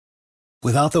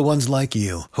Without the ones like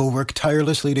you, who work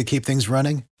tirelessly to keep things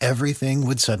running, everything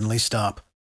would suddenly stop.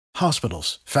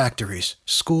 Hospitals, factories,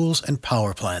 schools, and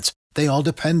power plants, they all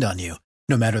depend on you.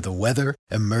 No matter the weather,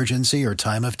 emergency, or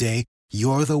time of day,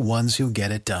 you're the ones who get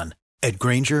it done. At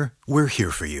Grainger, we're here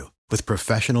for you with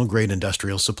professional-grade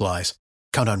industrial supplies.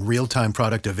 Count on real-time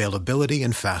product availability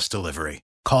and fast delivery.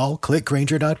 Call,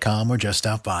 clickgrainger.com, or just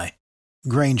stop by.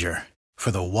 Grainger, for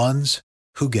the ones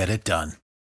who get it done.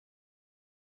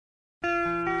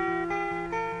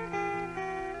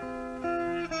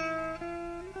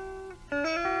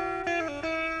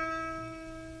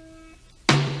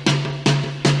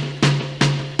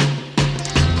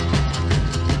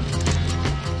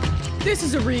 This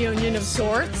is a reunion of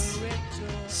sorts,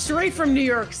 straight from New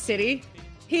York City.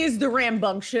 He is the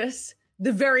rambunctious,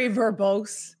 the very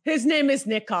verbose. His name is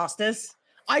Nick Kostos.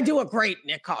 I do a great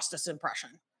Nick Kostos impression,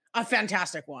 a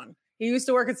fantastic one. He used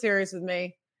to work at Sirius with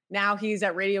me. Now he's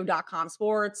at radio.com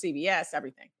sports, CBS,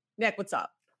 everything. Nick, what's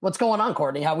up? What's going on,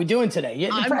 Courtney? How we doing today?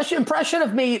 Impression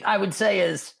of me, I would say,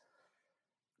 is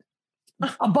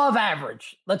above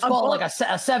average. Let's call it like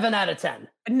a 7 out of 10.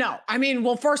 No, I mean,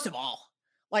 well, first of all,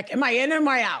 like, am I in or am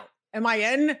I out? Am I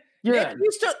in?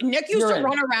 Nick used to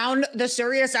run around the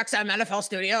Sirius XM NFL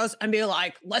studios and be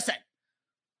like, listen,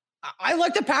 I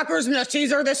like the Packers and the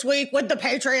Caesar this week with the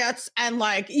Patriots. And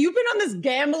like, you've been on this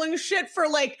gambling shit for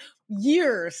like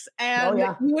years. And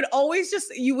you would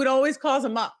always cause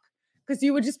them up because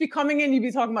you would just be coming in. You'd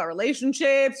be talking about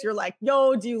relationships. You're like,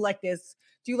 yo, do you like this?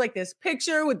 Do you like this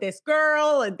picture with this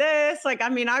girl and this? Like, I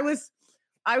mean, I was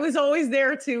always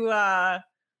there to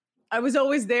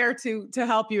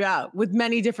help you out with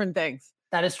many different things.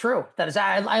 That is true.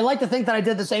 I like to think that I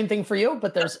did the same thing for you,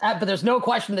 but there's no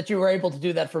question that you were able to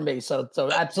do that for me. So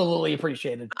absolutely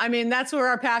appreciated. I mean, that's where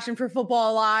our passion for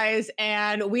football lies.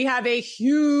 And we have a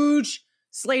huge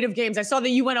slate of games. I saw that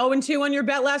you went 0-2 on your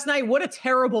bet last night. What a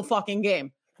terrible fucking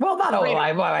game. Well, not only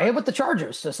I hit with the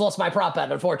Chargers. Just lost my prop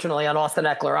bet, unfortunately, on Austin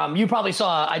Eckler. You probably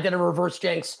saw I did a reverse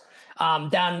jinx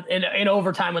down in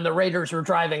overtime when the Raiders were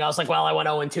driving. I was like, well, I went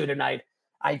 0-2 tonight.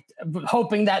 I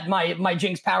hoping that my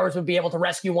jinx powers would be able to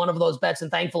rescue one of those bets,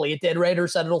 and thankfully it did.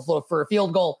 Raiders settled for a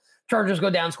field goal. Chargers go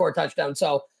down, score a touchdown.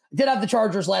 So I did have the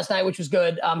Chargers last night, which was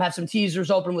good. Have some teasers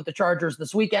open with the Chargers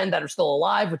this weekend that are still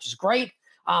alive, which is great.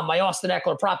 My Austin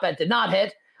Eckler prop bet did not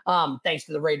hit, thanks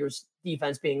to the Raiders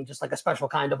defense being just like a special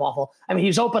kind of awful. I mean, he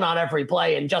was open on every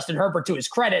play, and Justin Herbert, to his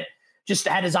credit, just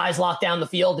had his eyes locked down the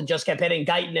field and just kept hitting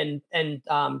Guyton and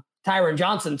Tyron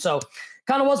Johnson. So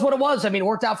kind of was what it was. I mean, it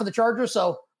worked out for the Chargers,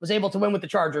 so was able to win with the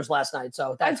Chargers last night.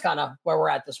 So that's kind of where we're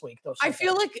at this week. I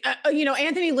feel like,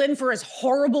 Anthony Lynn, for as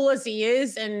horrible as he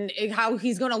is and how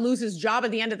he's going to lose his job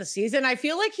at the end of the season, I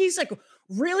feel like he's like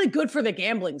really good for the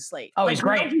gambling slate. Oh, he's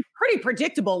great. He's pretty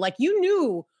predictable. Like, you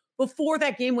knew before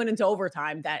that game went into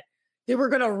overtime that they were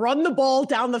going to run the ball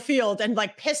down the field and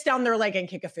like piss down their leg and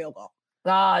kick a field goal.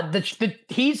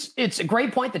 It's a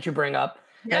great point that you bring up.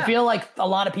 Yeah. I feel like a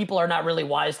lot of people are not really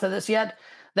wise to this yet.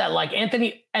 That like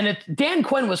Anthony and Dan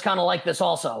Quinn was kind of like this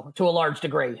also to a large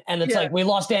degree. And it's like, we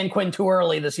lost Dan Quinn too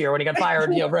early this year when he got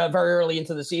fired, very early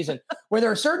into the season, where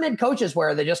there are certain head coaches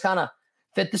where they just kind of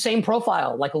fit the same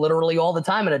profile, like literally all the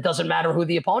time. And it doesn't matter who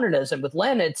the opponent is. And with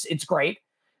Lynn, it's great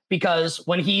because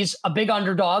when he's a big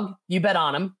underdog, you bet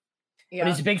on him. Yeah.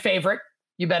 When he's a big favorite,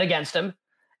 you bet against him.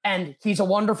 And he's a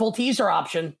wonderful teaser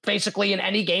option, basically in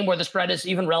any game where the spread is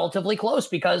even relatively close,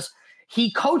 because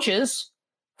he coaches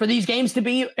for these games to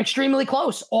be extremely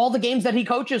close. All the games that he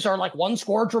coaches are like one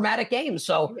score dramatic games.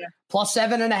 So plus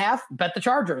 7.5, bet the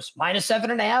Chargers. Minus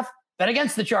 7.5, bet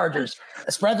against the Chargers.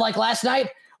 A spread like last night.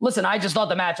 Listen, I just thought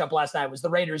the matchup last night was the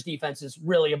Raiders defense is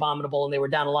really abominable and they were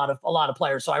down a lot of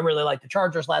players. So I really liked the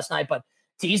Chargers last night, but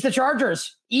tease the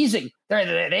Chargers. Easy. They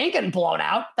ain't getting blown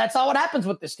out. That's not what happens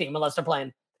with this team unless they're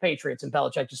playing Patriots and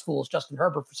Belichick just fools Justin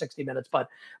Herbert for 60 minutes. But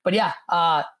yeah,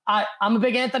 I'm a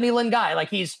big Anthony Lynn guy. Like,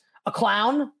 he's a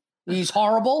clown. He's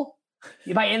horrible.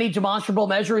 By any demonstrable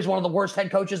measure, he's one of the worst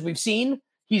head coaches we've seen.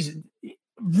 He's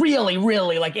really,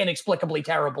 really like inexplicably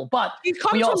terrible. But he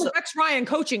comes from the Rex Ryan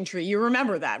coaching tree. You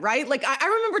remember that, right? Like, I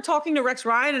remember talking to Rex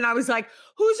Ryan and I was like,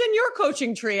 who's in your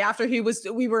coaching tree? After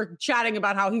we were chatting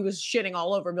about how he was shitting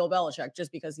all over Bill Belichick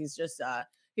just because he's just a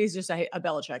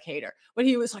Belichick hater. But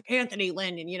he was like, Anthony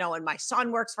Lynn, and my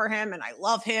son works for him and I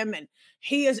love him and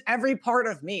he is every part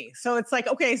of me. So it's like,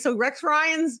 okay, so Rex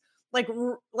Ryan's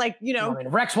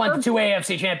Rex went to 2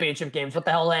 AFC championship games. What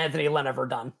the hell has Anthony Lynn ever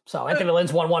done? So Anthony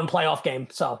Lynn's won one playoff game.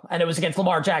 So, and it was against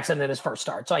Lamar Jackson in his first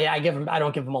start. So yeah, I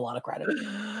don't give him a lot of credit.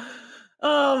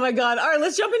 Oh my God. All right,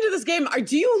 let's jump into this game.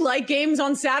 Do you like games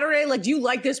on Saturday? Like, do you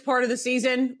like this part of the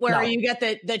season where you get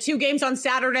the 2 games on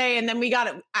Saturday and then we got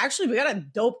a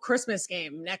dope Christmas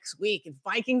game next week,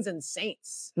 Vikings and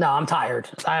Saints. No, I'm tired.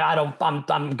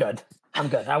 I'm good. I'm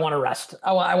good. I want to rest.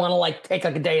 I want to like take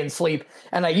like a day and sleep.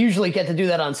 And I usually get to do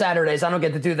that on Saturdays. I don't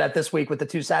get to do that this week with the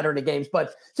 2 Saturday games,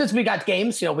 but since we got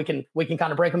games, we can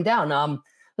kind of break them down.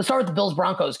 Let's start with the Bills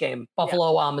Broncos game.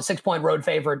 Buffalo, a 6-point road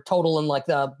favorite, total in like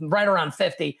the right around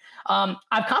 50. I've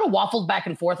kind of waffled back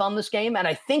and forth on this game, and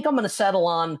I think I'm going to settle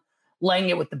on laying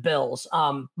it with the Bills.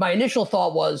 My initial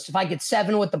thought was if I get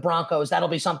 7 with the Broncos, that'll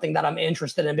be something that I'm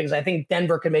interested in because I think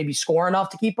Denver can maybe score enough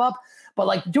to keep up. But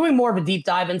like doing more of a deep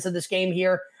dive into this game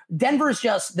here, Denver's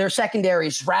just their secondary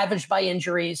is ravaged by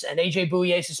injuries, and AJ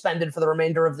Bouye suspended for the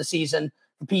remainder of the season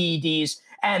for PEDs.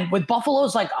 And with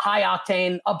Buffalo's like high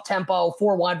octane, up tempo,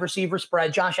 4 wide receiver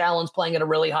spread, Josh Allen's playing at a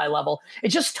really high level.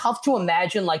 It's just tough to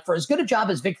imagine, like, for as good a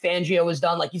job as Vic Fangio has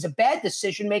done, like, he's a bad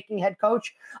decision-making head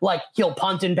coach. Like, he'll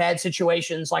punt in bad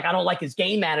situations. Like, I don't like his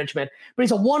game management, but he's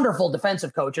a wonderful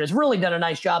defensive coach and has really done a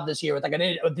nice job this year with like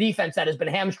a defense that has been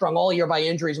hamstrung all year by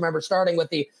injuries. Remember, starting with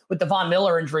the Von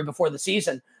Miller injury before the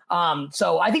season.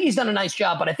 So I think he's done a nice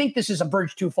job, but I think this is a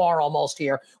bridge too far almost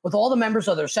here with all the members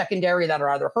of their secondary that are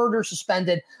either hurt or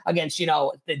suspended against,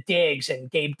 the Diggs and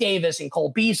Gabe Davis and Cole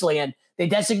Beasley. And they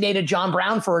designated John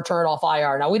Brown for return off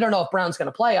IR. Now, we don't know if Brown's going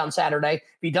to play on Saturday.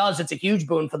 If he does, it's a huge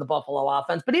boon for the Buffalo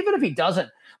offense. But even if he doesn't,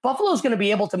 Buffalo's going to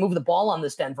be able to move the ball on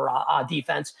this Denver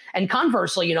defense. And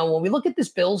conversely, when we look at this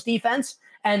Bills defense,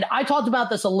 and I talked about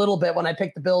this a little bit when I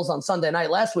picked the Bills on Sunday night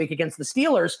last week against the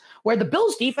Steelers, where the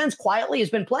Bills defense quietly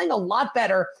has been playing a lot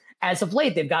better as of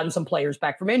late. They've gotten some players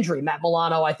back from injury. Matt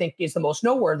Milano, I think, is the most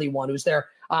noteworthy one, who's their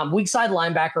weak side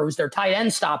linebacker, who's their tight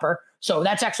end stopper. So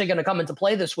that's actually going to come into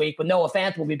play this week. But Noah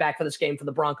Fant will be back for this game for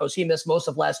the Broncos. He missed most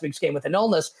of last week's game with an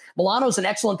illness. Milano's an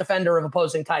excellent defender of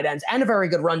opposing tight ends and a very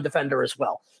good run defender as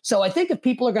well. So I think if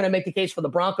people are going to make the case for the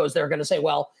Broncos, they're going to say,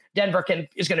 well, Denver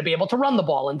is going to be able to run the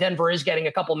ball. And Denver is getting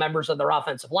a couple members of their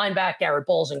offensive line back, Garrett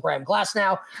Bowles and Graham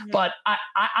Glasnow. Yeah. But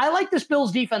I like this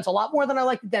Bills defense a lot more than I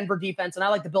like the Denver defense. And I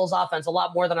like the Bills offense a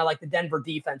lot more than I like the Denver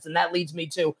defense. And that leads me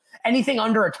to anything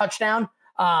under a touchdown.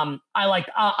 I'm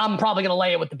probably going to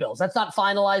lay it with the Bills. That's not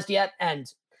finalized yet.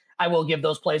 And I will give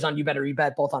those plays on You Better You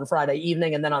Bet both on Friday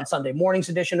evening and then on Sunday morning's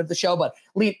edition of the show. But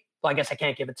I guess I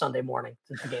can't give it Sunday morning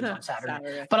since the game's on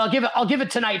Saturday. But I'll give it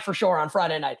tonight for sure on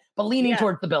Friday night, but leaning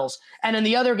towards the Bills. And in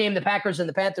the other game, the Packers and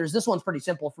the Panthers, this one's pretty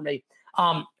simple for me.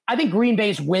 I think Green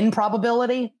Bay's win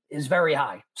probability is very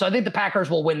high. So I think the Packers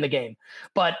will win the game.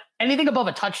 But anything above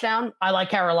a touchdown, I like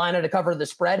Carolina to cover the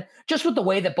spread, just with the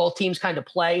way that both teams kind of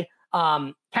play.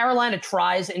 Carolina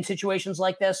tries in situations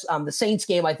like this. The Saints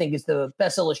game, I think, is the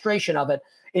best illustration of it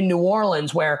in New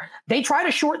Orleans, where they try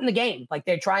to shorten the game. Like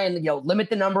they try and limit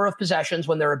the number of possessions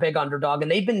when they're a big underdog. And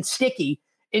they've been sticky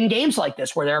in games like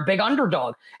this where they're a big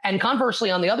underdog. And conversely,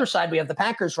 on the other side, we have the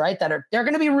Packers, right? They're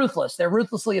going to be ruthless. They're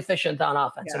ruthlessly efficient on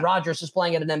offense. Yeah. And Rodgers is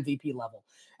playing at an MVP level.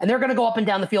 And they're going to go up and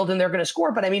down the field and they're going to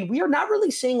score. But I mean, we are not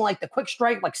really seeing like the quick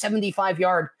strike, like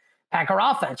 75-yard Packer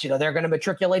offense. They're going to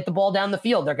matriculate the ball down the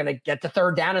field. They're going to get to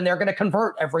third down and they're going to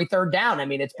convert every third down. I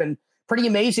mean, it's been pretty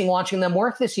amazing watching them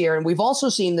work this year. And we've also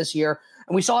seen this year,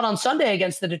 and we saw it on Sunday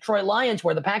against the Detroit Lions,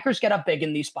 where the Packers get up big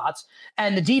in these spots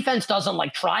and the defense doesn't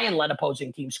like try and let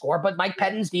opposing teams score, but Mike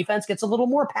Pettine's defense gets a little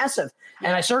more passive.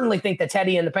 And I certainly think that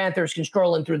Teddy and the Panthers can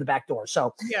stroll in through the back door.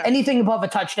 So anything above a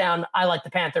touchdown, I like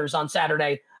the Panthers on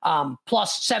Saturday.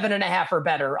 Plus 7.5 or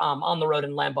better on the road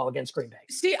in Lambeau against Green Bay.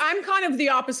 See, I'm kind of the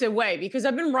opposite way because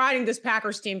I've been riding this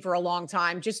Packers team for a long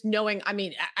time, just knowing,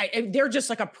 they're just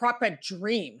like a prop bet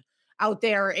dream out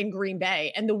there in Green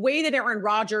Bay. And the way that Aaron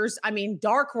Rodgers,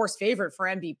 dark horse favorite for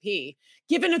MVP,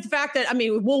 given the fact that,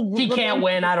 he can't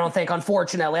win, I don't think,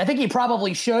 unfortunately. I think he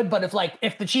probably should, but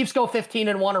if the Chiefs go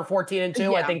 15-1 or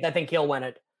 14-2, I think he'll win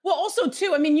it. Well, also,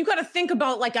 too, you got to think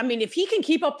about, if he can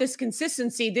keep up this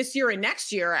consistency this year and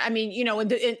next year,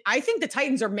 I think the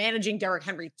Titans are managing Derrick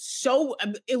Henry so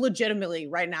illegitimately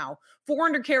right now.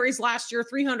 400 carries last year,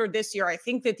 300 this year. I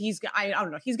think that I don't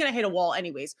know, he's going to hit a wall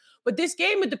anyways. But this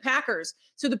game with the Packers,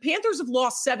 so the Panthers have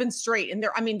lost 7 straight, and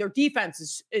their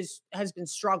defense has been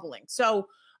struggling. So,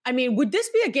 would this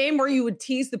be a game where you would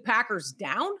tease the Packers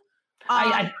down?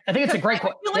 I think it's a great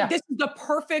question. I feel like this is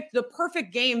the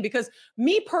perfect game because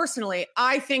me personally,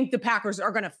 I think the Packers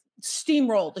are going to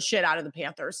steamroll the shit out of the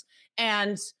Panthers.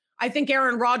 And I think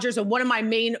Aaron Rodgers, and one of my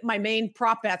main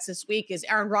prop bets this week is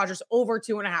Aaron Rodgers over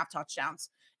 2.5 touchdowns.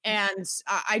 And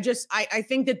I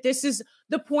think that this is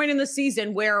the point in the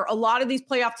season where a lot of these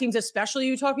playoff teams, especially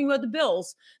you talking about the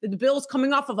Bills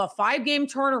coming off of a 5-game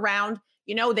turnaround,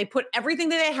 They put everything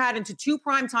that they had into 2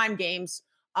 primetime games.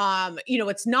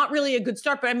 It's not really a good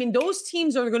start, but I mean, those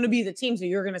teams are going to be the teams that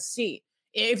you're going to see.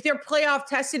 If they're playoff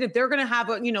tested, if they're going to have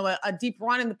a deep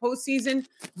run in the postseason,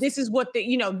 this is what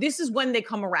this is when they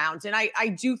come around. And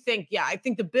I do think, I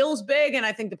think the Bills big and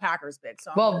I think the Packers big.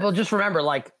 So well, just remember,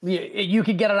 like you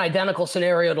could get an identical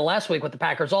scenario to last week with the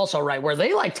Packers also, right? Where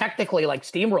they technically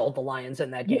steamrolled the Lions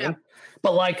in that game,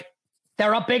 but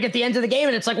they're up big at the end of the game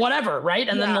and it's whatever, right?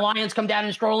 And then the Lions come down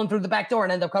and strolling through the back door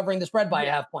and end up covering the spread by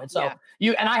a half point. So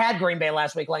and I had Green Bay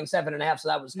last week laying 7.5. So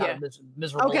that was kind of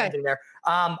miserable ending there.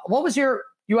 What was you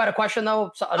had a question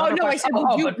though? I said,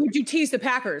 would you tease the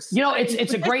Packers?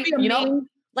 It's a great,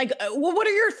 what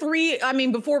are your 3,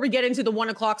 before we get into the 1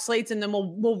 o'clock slates and then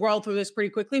we'll roll through this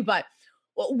pretty quickly, but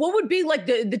what would be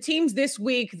the teams this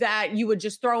week that you would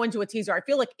just throw into a teaser? I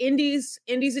feel like Indy's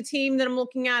a team that I'm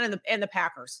looking at and the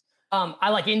Packers. I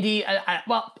like Indy.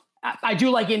 I do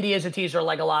like Indy as a teaser a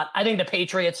lot. I think the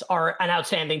Patriots are an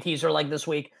outstanding teaser this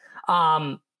week.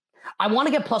 I want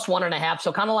to get plus 1.5.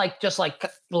 So kind of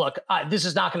look, this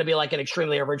is not going to be an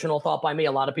extremely original thought by me.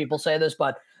 A lot of people say this,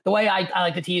 but the way I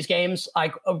like to tease games,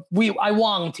 I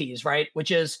Wong tease, right?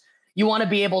 Which is you want to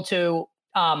be able to,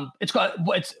 it's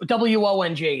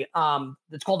WONG.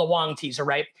 It's called a Wong teaser,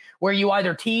 right? Where you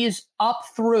either tease up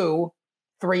through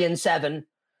 3 and 7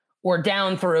 or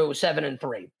down through 7 and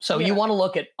 3. So you want to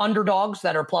look at underdogs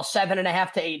that are plus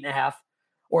 7.5 to 8.5,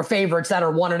 or favorites that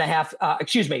are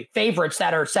 1.5. Favorites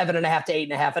that are 7.5 to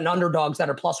 8.5, and underdogs that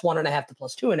are plus 1.5 to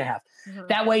plus 2.5. Mm-hmm.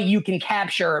 That way you can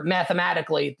capture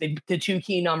mathematically the 2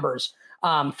 key numbers,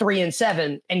 3 and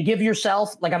 7, and give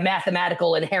yourself a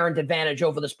mathematical inherent advantage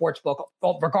over the sports book,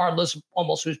 regardless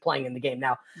almost who's playing in the game.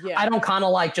 Now, I don't kind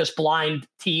of just blind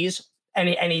tease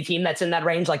any team that's in that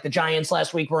range. Like the Giants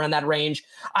last week were in that range.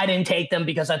 I didn't take them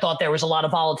because I thought there was a lot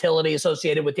of volatility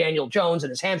associated with Daniel Jones and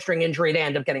his hamstring injury to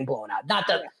end up getting blown out. Not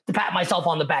to pat myself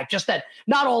on the back, just that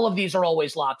not all of these are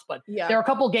always locks, but there are a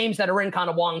couple of games that are in kind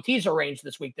of Wong teaser range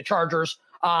this week. The Chargers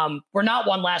were not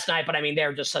one last night, but I mean,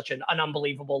 they're just such an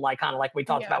unbelievable, kind of like we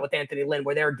talked about with Anthony Lynn,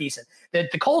 where they're decent. The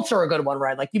Colts are a good one,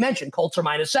 right? Like you mentioned, Colts are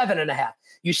minus 7.5.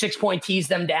 You 6-point tease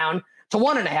them down to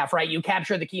 1.5, right? You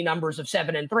capture the key numbers of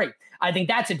 7 and 3. I think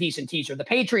that's a decent teaser. The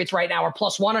Patriots right now are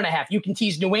plus 1.5. You can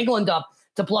tease New England up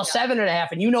to plus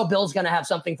 7.5, and Bill's going to have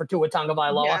something for Tua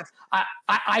Tagovailoa. Yes.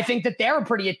 I think that they're a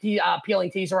pretty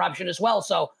appealing teaser option as well.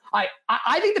 So I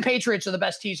think the Patriots are the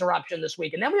best teaser option this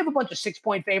week. And then we have a bunch of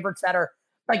 6-point favorites that are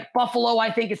Buffalo. I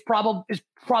think is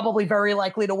probably very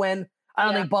likely to win. I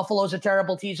don't think Buffalo's a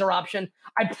terrible teaser option.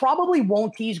 I probably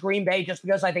won't tease Green Bay just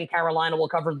because I think Carolina will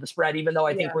cover the spread, even though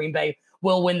I think Green Bay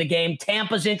will win the game.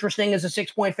 Tampa's interesting as a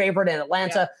 6-point favorite, and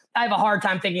Atlanta. I have a hard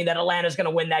time thinking that Atlanta's going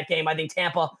to win that game. I think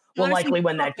Tampa will likely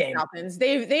win that game.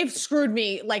 They've screwed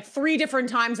me 3 different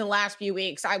times in the last few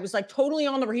weeks. I was totally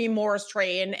on the Raheem Morris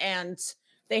train, and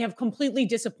they have completely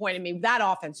disappointed me. That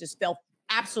offense just fell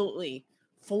absolutely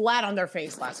flat on their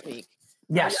face last week.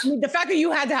 Yes. I mean, the fact that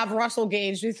you had to have Russell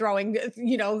Gage throwing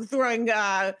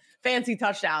fancy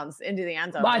touchdowns into the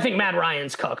end zone. Well, I think Matt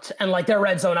Ryan's cooked, and their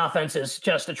red zone offense is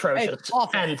just atrocious.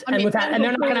 And with that, and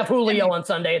they're not going to have Julio on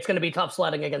Sunday. It's going to be tough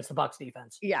sledding against the Bucs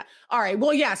defense. Yeah. All right.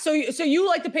 Well, yeah. So you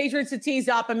like the Patriots to tease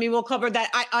up. I mean, we'll cover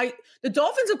that. The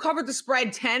Dolphins have covered the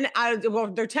spread 10 out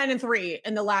of, they're 10 and 3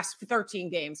 in the last 13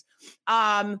 games.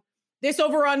 This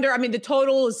over under, I mean, the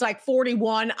total is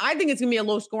 41. I think it's going to be a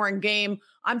low scoring game.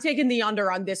 I'm taking the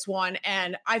under on this one.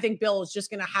 And I think Bill is just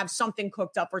going to have something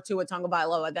cooked up for Tua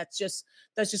Tagovailoa. That's just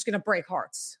going to break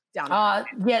hearts down.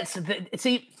 Yes.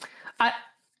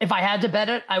 If I had to bet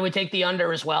it, I would take the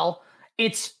under as well.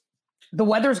 The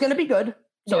weather's going to be good.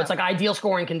 So it's ideal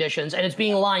scoring conditions, and it's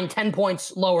being lined 10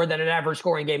 points lower than an average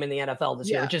scoring game in the NFL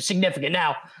this year, which is significant.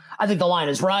 Now, I think the line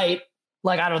is right.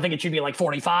 I don't think it should be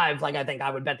 45. I think I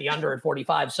would bet the under at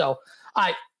 45. So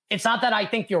it's not that I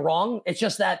think you're wrong. It's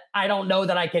just that I don't know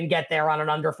that I can get there on an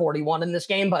under 41 in this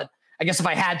game. But I guess if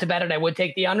I had to bet it, I would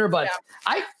take the under. But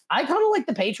I kind of like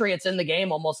the Patriots in the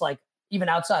game, almost even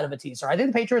outside of a teaser. I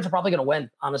think the Patriots are probably going to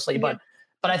win, honestly. Yeah.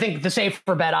 But I think the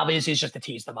safer bet, obviously, is just to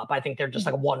tease them up. I think they're just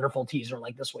a wonderful teaser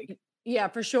this week. Yeah,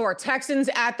 for sure.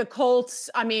 Texans at the Colts.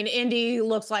 I mean, Indy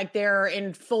looks like they're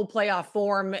in full playoff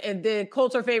form. The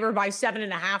Colts are favored by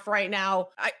 7.5 right now.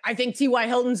 I think T.Y.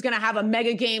 Hilton's going to have a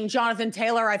mega game. Jonathan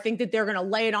Taylor, I think that they're going to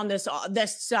lay it on this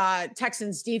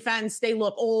Texans defense. They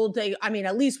look old.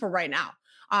 At least for right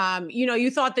now. You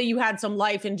thought that you had some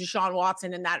life in Deshaun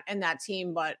Watson in that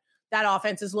team, but that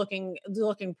offense is looking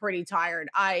pretty tired.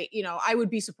 I would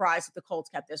be surprised if the Colts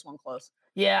kept this one close.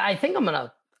 Yeah, I think I'm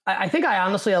gonna I think I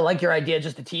honestly like your idea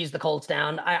just to tease the Colts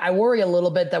down. I worry a little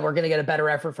bit that we're going to get a better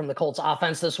effort from the Colts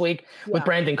offense this week with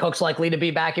Brandon Cooks likely to be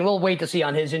back. And we'll wait to see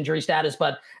on his injury status.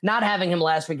 But not having him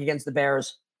last week against the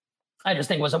Bears, I just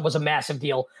think was a massive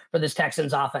deal for this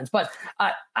Texans offense. But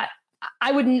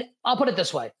I wouldn't. I'll put it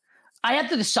this way. I have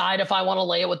to decide if I want to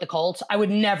lay it with the Colts. I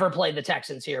would never play the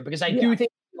Texans here because I do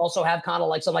think we also have kind of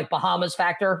like some like Bahamas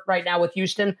factor right now with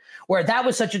Houston, where that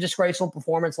was such a disgraceful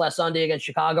performance last Sunday against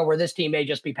Chicago, where this team may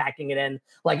just be packing it in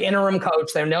like interim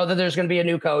coach. They know that there's going to be a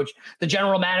new coach. The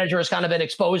general manager has kind of been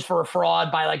exposed for a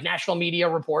fraud by like national media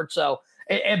reports. So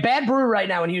a bad brew right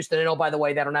now in Houston. And by the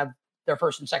way, they don't have their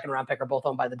first and second round pick are both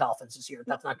owned by the Dolphins this year.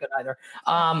 That's not good either.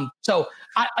 So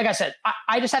like I said,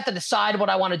 I just have to decide what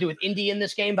I want to do with Indy in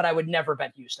this game, but I would never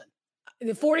bet Houston.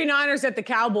 The 49ers at the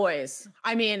Cowboys.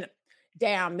 I mean,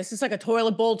 damn, this is like a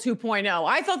toilet bowl 2.0.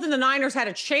 I thought that the Niners had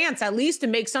a chance at least to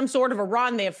make some sort of a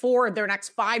run. They have 4 of their next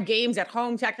 5 games at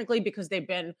home, technically, because they've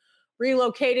been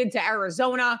relocated to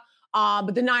Arizona.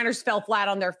 But the Niners fell flat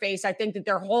on their face. I think that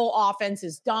their whole offense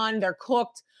is done. They're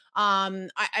cooked.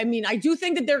 I mean, I do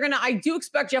think that I do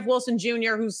expect Jeff Wilson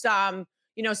Jr., who's,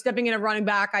 stepping in a running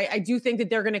back. I do think that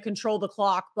they're going to control the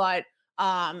clock, but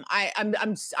I'm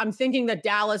thinking that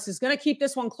Dallas is going to keep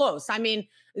this one close. I mean,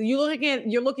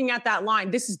 you're looking at that line.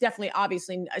 This is definitely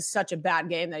obviously such a bad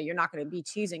game that you're not going to be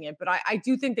teasing it, but I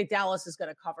do think that Dallas is going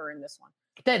to cover in this one.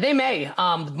 They may.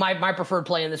 My preferred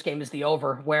play in this game is the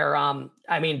over, where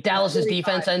Dallas's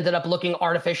defense ended up looking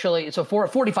artificially. So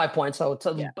 45 points, so it's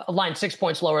a line 6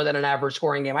 points lower than an average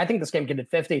scoring game. I think this game can hit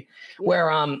 50. Yeah.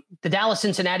 Where the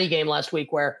Dallas-Cincinnati game last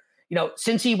week, where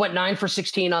Cincy went 9 for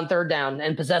 16 on third down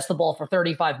and possessed the ball for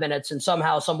 35 minutes and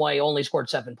somehow, some way only scored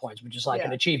 7 points, which is like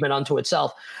an achievement unto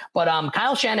itself. But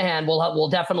Kyle Shanahan will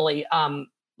definitely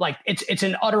it's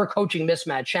an utter coaching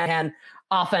mismatch. Shanahan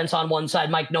offense on one side,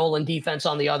 Mike Nolan defense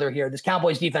on the other here. This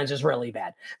Cowboys defense is really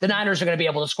bad. The Niners are going to be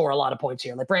able to score a lot of points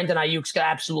here. Like Brandon Ayuk's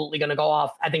absolutely going to go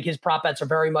off. I think his prop bets are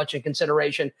very much in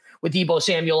consideration with Deebo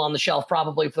Samuel on the shelf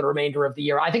probably for the remainder of the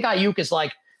year. I think Ayuk is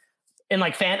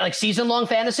in season long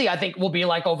fantasy, I think will be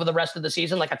like over the rest of the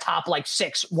season, like a top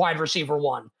 6 wide receiver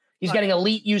 1. He's getting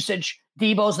elite usage.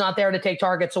 Deebo's not there to take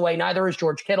targets away. Neither is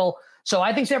George Kittle. So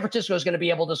I think San Francisco is going to be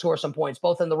able to score some points,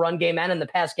 both in the run game and in the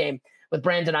pass game with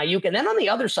Brandon Ayuk. And then on the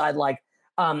other side,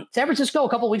 San Francisco a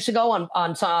couple of weeks ago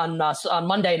on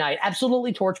Monday night,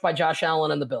 absolutely torched by Josh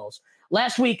Allen and the Bills.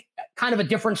 Last week, kind of a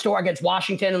different story against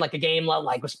Washington, and a game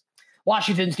was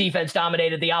Washington's defense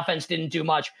dominated. The offense didn't do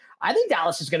much. I think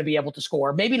Dallas is going to be able to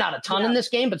score, maybe not a ton in this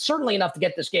game, but certainly enough to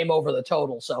get this game over the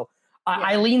total. So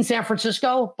I lean San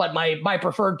Francisco, but my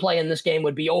preferred play in this game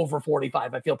would be over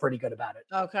 45. I feel pretty good about it.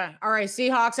 Okay. All right.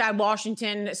 Seahawks at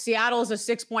Washington. Seattle is a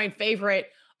 6-point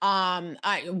favorite.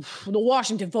 The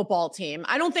Washington football team.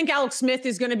 I don't think Alex Smith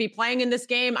is going to be playing in this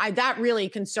game. That really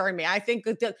concerned me. I think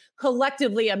that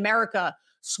collectively America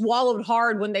swallowed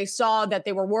hard when they saw that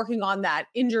they were working on that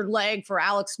injured leg for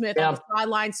Alex Smith on the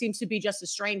sideline. Seems to be just a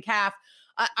strained calf.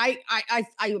 I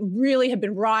really have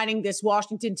been riding this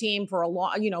Washington team for a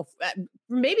long,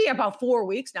 maybe about 4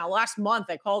 weeks now. Last month,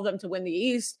 I called them to win the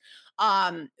East.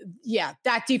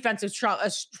 That defensive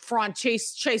front,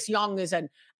 Chase Young is an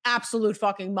absolute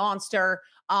fucking monster.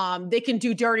 They can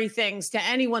do dirty things to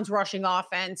anyone's rushing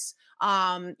offense.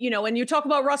 And you talk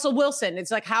about Russell Wilson, it's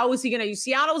like, how is he going to,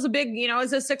 Seattle's a big,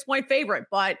 is a 6-point favorite,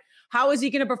 but how is he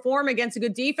going to perform against a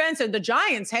good defense? And the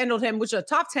Giants handled him, which is a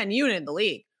top 10 unit in the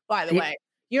league, by the way.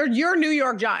 Your New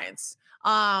York Giants,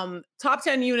 top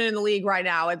 10 unit in the league right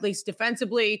now, at least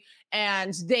defensively,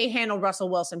 and they handled Russell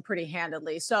Wilson pretty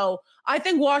handedly. So I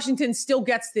think Washington still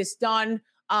gets this done.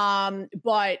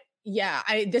 But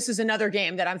this is another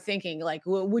game that I'm thinking,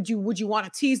 would you want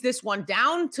to tease this one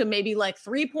down to maybe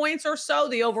 3 points or so?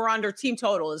 The over-under team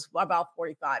total is about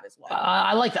 45 as well.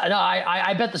 I like that. No,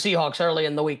 I bet the Seahawks early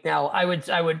in the week. Now, I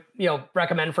would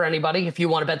recommend for anybody, if you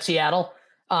want to bet Seattle,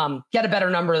 get a better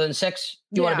number than 6.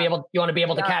 You want to be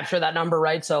able to capture that number,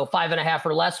 right? So 5.5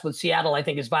 or less with Seattle, I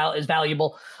think is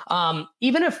valuable.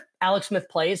 Even if Alex Smith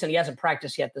plays and he hasn't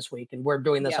practiced yet this week, and we're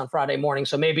doing this on Friday morning,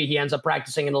 so maybe he ends up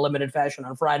practicing in a limited fashion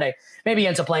on Friday. Maybe he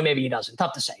ends up playing, maybe he doesn't.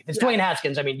 Tough to say. If it's Dwayne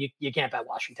Haskins, you can't bet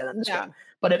Washington in this game.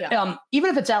 But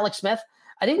even if it's Alex Smith,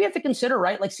 I think we have to consider,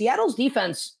 right? Seattle's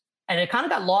defense, and it kind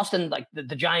of got lost in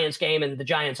the Giants game and the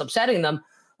Giants upsetting them.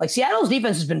 Seattle's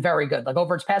defense has been very good.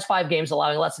 Over its past 5 games,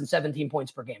 allowing less than 17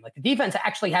 points per game. The defense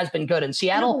actually has been good in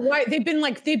Seattle. Right. They've been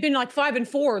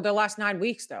 5-4 the last 9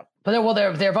 weeks though. But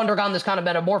they've undergone this kind of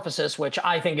metamorphosis, which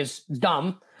I think is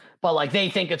dumb. But they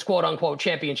think it's quote unquote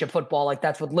championship football.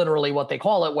 That's literally what they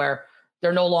call it, where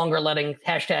they're no longer letting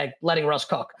Russ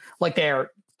cook.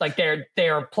 They're Like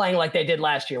they're playing like they did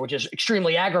last year, which is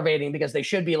extremely aggravating because they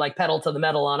should be like pedal to the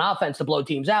metal on offense to blow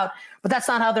teams out. But that's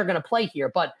not how they're going to play here.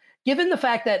 But given the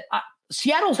fact that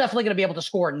Seattle's definitely going to be able to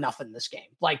score nothing this game.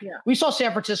 We saw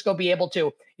San Francisco be able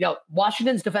to,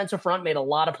 Washington's defensive front made a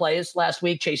lot of plays last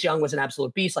week. Chase Young was an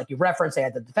absolute beast. Like you referenced, they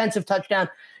had the defensive touchdown.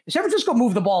 San Francisco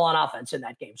moved the ball on offense in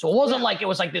that game. So it wasn't like it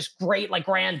was like this great, like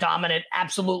grand, dominant,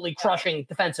 absolutely crushing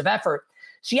defensive effort.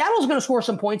 Seattle's going to score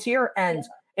some points here. And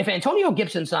if Antonio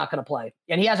Gibson's not going to play,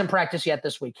 and he hasn't practiced yet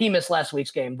this week, he missed last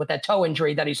week's game with that toe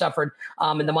injury that he suffered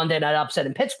in the Monday night upset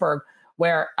in Pittsburgh,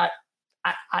 where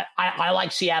I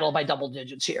like Seattle by double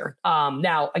digits here.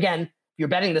 Now, again, if you're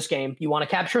betting this game, you want to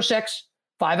capture 6,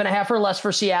 5.5 or less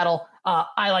for Seattle.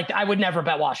 I would never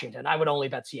bet Washington. I would only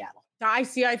bet Seattle. I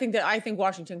think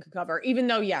Washington could cover, even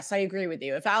though, yes, I agree with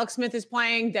you. If Alex Smith is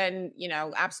playing, then,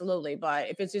 absolutely. But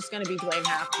if it's just going to be Dwayne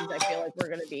Haskins, I feel like we're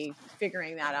going to be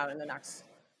figuring that out in the next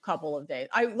couple of days.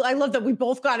 I love that we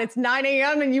both got, it's 9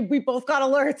 a.m. and we both got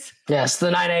alerts. Yes, the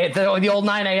old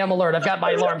 9 a.m. alert. I've got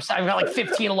my alarms. I've got like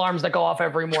 15 alarms that go off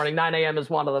every morning. 9 a.m. is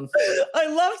one of them. I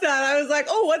love that. I was like,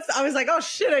 oh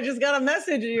shit, I just got a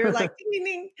message and you're like, ding, ding,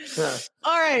 ding. Yeah.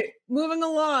 All right, moving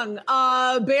along.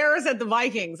 Bears at the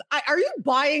Vikings. Are you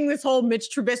buying this whole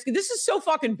Mitch Trubisky? This is so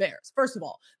fucking Bears. First of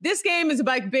all, this game is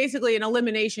about basically an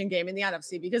elimination game in the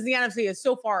NFC because the NFC is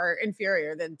so far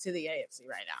inferior than to the AFC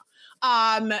right now.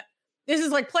 This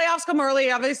is like playoffs come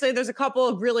early. Obviously, there's a couple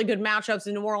of really good matchups.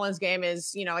 The New Orleans game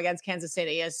is, against Kansas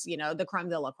City is, the creme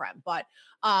de la creme. But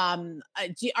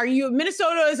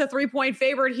Minnesota is a 3-point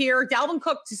favorite here. Dalvin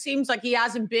Cook seems like he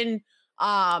hasn't been,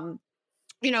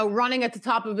 running at the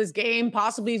top of his game.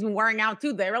 Possibly he's been wearing out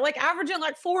too. They were like averaging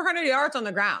like 400 yards on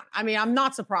the ground. I mean, I'm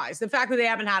not surprised. The fact that they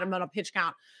haven't had him on a pitch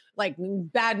count, like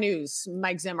bad news,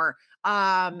 Mike Zimmer.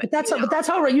 But that's how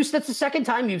that's the second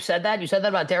time you've said that. You said that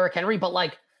about Derrick Henry, but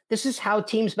like this is how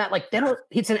teams met. Like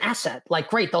it's an asset. Like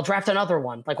great, they'll draft another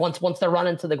one. Like once they're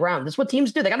running to the ground. This is what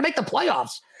teams do. They got to make the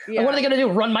playoffs. Yeah. Like, what are they going to do?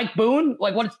 Run Mike Boone?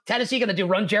 Like what is Tennessee going to do?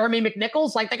 Run Jeremy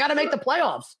McNichols? Like they got to make the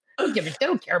playoffs. They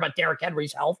don't care about Derrick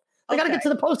Henry's health. They got to get to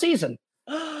the postseason.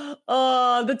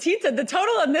 The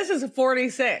total on this is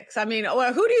 46. I mean,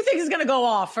 who do you think is going to go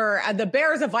off for the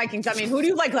Bears and Vikings? I mean, who do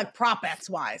you like prop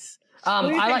bets wise?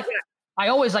 I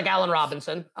always like Allen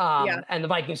Robinson, and the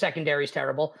Viking secondary is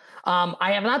terrible.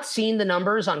 I have not seen the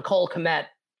numbers on Cole Kmet,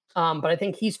 but I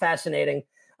think he's fascinating.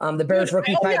 The Bears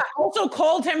rookie. Also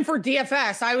called him for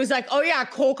DFS. I was like, oh yeah,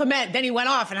 Cole Kmet. Then he went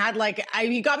off and had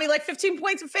he got me like 15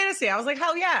 points in fantasy. I was like,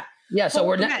 hell yeah. Yeah, so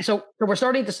we're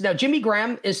starting to see now. Jimmy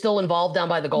Graham is still involved down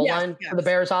by the goal line for the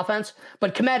Bears offense,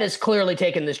 but Kmet has clearly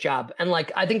taken this job, and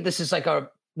I think this is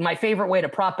my favorite way to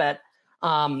prop bet.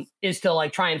 Is to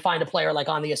try and find a player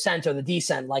on the ascent or the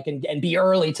descent, and be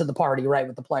early to the party, right,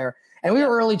 with the player. And we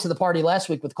were early to the party last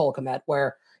week with Cole Kmet,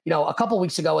 where, a couple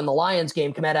weeks ago in the Lions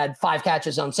game, Kmet had 5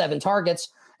 catches on 7 targets.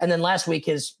 And then last week,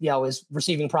 his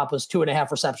receiving prop was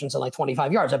 2.5 receptions and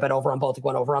 25 yards. I bet over on both. It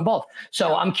went over on both.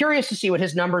 So I'm curious to see what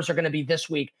his numbers are going to be this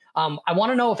week. I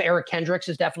want to know if Eric Kendricks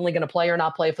is definitely going to play or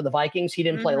not play for the Vikings. He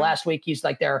didn't play last week. He's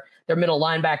their middle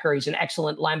linebacker. He's an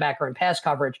excellent linebacker in pass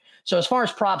coverage. So as far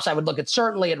as props, I would look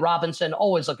certainly at Robinson.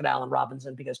 Always look at Allen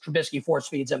Robinson because Trubisky force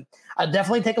feeds him. I'd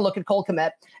definitely take a look at Cole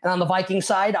Kmet. And on the Viking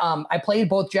side, I played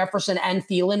both Jefferson and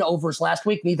Thielen overs last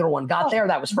week. Neither one got there.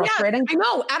 That was frustrating. Yeah, I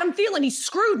know. Adam Thielen, he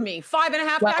screwed me.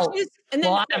 5.5 catches. And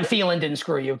then Adam Thielen didn't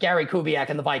screw you. Gary Kubiak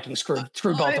and the Vikings screwed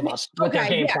both of us with their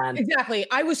game plan. Exactly.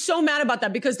 I was so mad about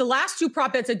that because the last 2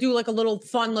 prop bets, I do a little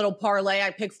fun little parlay.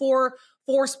 I pick four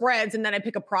spreads and then I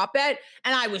pick a prop bet.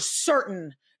 And I was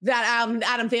certain that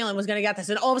Adam Thielen was going to get this.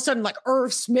 And all of a sudden,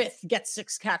 Irv Smith gets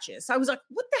 6 catches. I was like,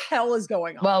 what the hell is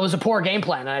going on? Well, it was a poor game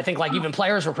plan. And I think even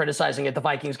players were criticizing it, the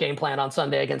Vikings game plan on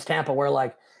Sunday against Tampa, where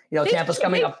Tampa's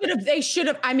coming up. They should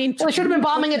have been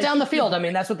bombing it down the field. I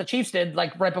mean, that's what the Chiefs did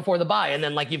right before the bye. And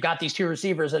then you've got these 2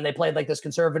 receivers and they played this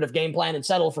conservative game plan and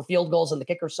settled for field goals and the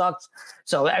kicker sucks.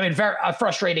 So, I mean, a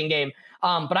frustrating game.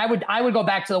 But I would go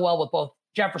back to the well with both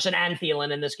Jefferson and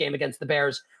Thielen in this game against the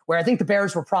Bears, where I think the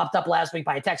Bears were propped up last week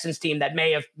by a Texans team that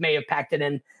may have packed it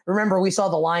in. Remember, we saw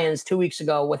the Lions 2 weeks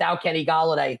ago without Kenny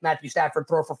Golladay, Matthew Stafford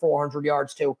throw for 400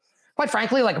 yards too. Quite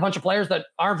frankly, a bunch of players that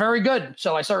aren't very good.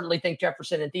 So I certainly think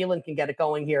Jefferson and Thielen can get it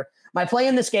going here. My play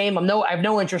in this game, I have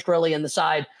no interest really in the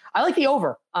side. I like the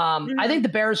over. I think the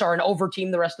Bears are an over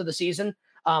team the rest of the season.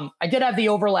 I did have the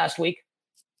over last week,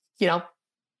 30-7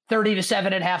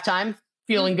 at halftime,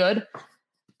 feeling good.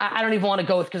 I don't even want to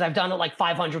go because I've done it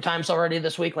 500 times already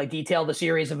this week, detail the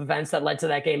series of events that led to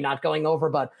that game not going over.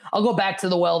 But I'll go back to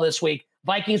the well this week.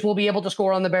 Vikings will be able to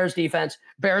score on the Bears defense.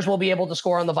 Bears will be able to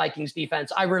score on the Vikings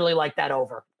defense. I really like that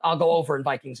over. I'll go over in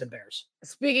Vikings and Bears.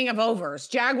 Speaking of overs,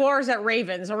 Jaguars at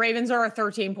Ravens. The Ravens are a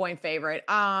 13-point favorite.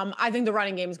 I think the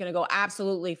running game is going to go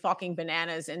absolutely fucking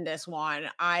bananas in this one.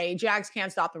 Jags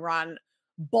can't stop the run.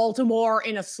 Baltimore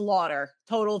in a slaughter.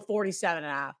 Total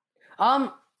 47.5.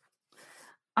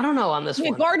 I don't know on this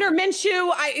one. Gardner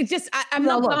Minshew, I'm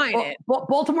not buying it.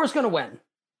 Baltimore's going to win.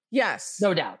 Yes.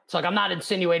 No doubt. So I'm not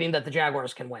insinuating that the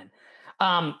Jaguars can win.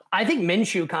 I think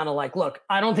Minshew kind of look,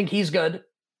 I don't think he's good.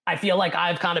 I feel like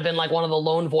I've kind of been one of the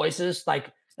lone voices,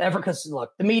 because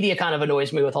look, the media kind of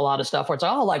annoys me with a lot of stuff where it's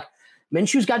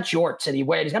Minshew's got jorts and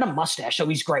he's got a mustache, so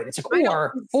he's great. It's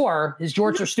or his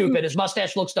jorts are stupid, his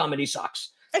mustache looks dumb and he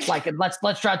sucks.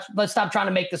 Let's stop trying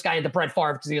to make this guy into Brett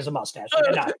Favre because he has a mustache.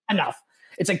 Enough.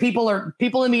 It's people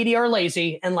in media are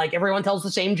lazy and everyone tells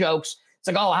the same jokes. It's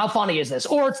oh, how funny is this?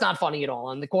 Or it's not funny at all,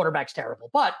 and the quarterback's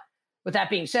terrible. But with that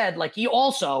being said, he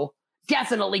also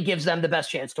definitely gives them the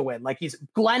best chance to win.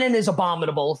 Glennon is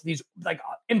abominable. He's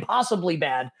impossibly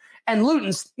bad. And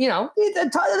Luton's,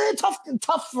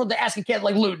 tough for the ask a kid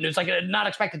like Luton, who's not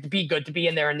expected to be good to be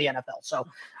in there in the NFL. So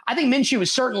I think Minshew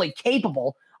is certainly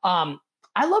capable. I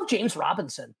love James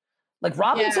Robinson.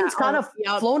 Robinson's kind of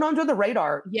flown under the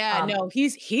radar. Yeah, no,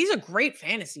 he's a great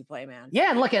fantasy play, man.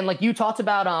 Yeah, and you talked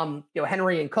about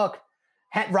Henry and Cook.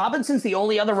 Robinson's the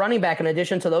only other running back in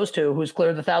addition to those two who's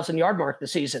cleared the 1,000-yard mark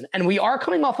this season. And we are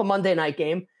coming off a Monday night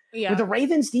game where the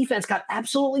Ravens defense got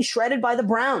absolutely shredded by the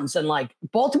Browns. And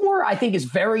Baltimore, I think, is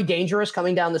very dangerous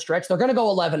coming down the stretch. They're going to go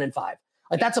 11-5.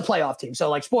 That's a playoff team.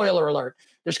 So spoiler alert,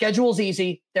 their schedule's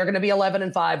easy. They're going to be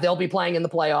 11-5. They'll be playing in the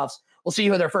playoffs. We'll see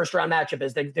who their first round matchup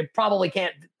is. They probably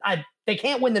can't. They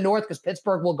can't win the North because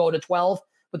Pittsburgh will go to 12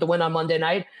 with the win on Monday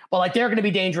night. But they're going to be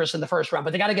dangerous in the first round.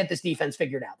 But they got to get this defense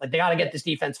figured out. They got to get this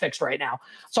defense fixed right now.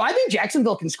 So I think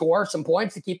Jacksonville can score some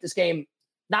points to keep this game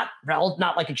not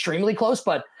extremely close.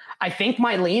 But I think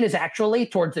my lean is actually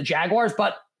towards the Jaguars.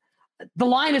 But the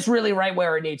line is really right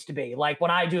where it needs to be.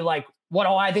 When I do what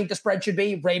do I think the spread should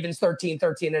be? Ravens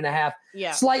 13.5.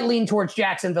 Yeah. Slight lean towards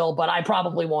Jacksonville, but I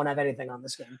probably won't have anything on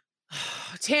this game.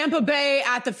 Tampa Bay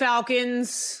at the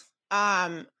Falcons.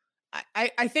 I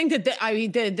think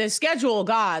that the schedule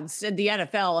gods in the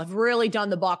NFL have really done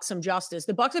the Bucs some justice.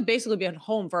 The Bucs have basically been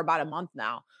home for about a month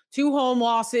now. 2 home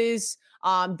losses.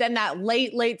 Then that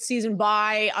late season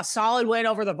bye, a solid win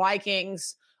over the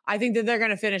Vikings. I think that they're going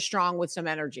to finish strong with some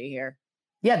energy here.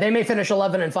 Yeah, they may finish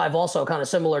 11-5 also, kind of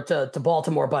similar to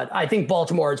Baltimore, but I think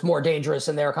Baltimore is more dangerous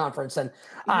in their conference. And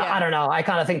I don't know. I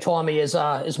kind of think Tommy is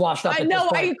washed up.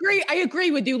 I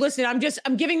agree with you. Listen,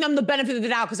 I'm giving them the benefit of the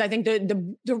doubt because I think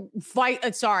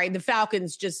the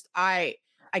Falcons just I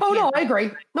can't. Oh no, I agree.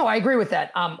 No, I agree with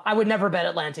that. I would never bet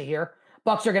Atlanta here.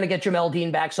 Bucs are going to get Jamel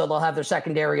Dean back, so they'll have their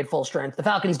secondary at full strength. The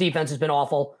Falcons defense has been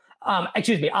awful.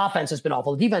 Offense has been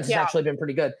awful. The defense has actually been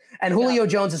pretty good. And Julio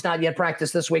Jones has not yet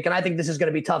practiced this week. And I think this is going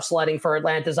to be tough sledding for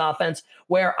Atlanta's offense,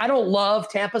 where I don't love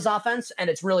Tampa's offense. And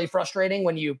it's really frustrating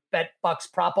when you bet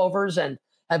Bucs prop overs and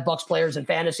have Bucs players in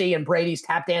fantasy and Brady's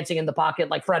tap dancing in the pocket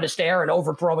like Fred Astaire and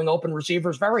overthrowing open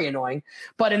receivers. Very annoying.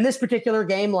 But in this particular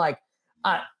game,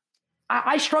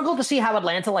 I struggle to see how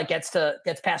Atlanta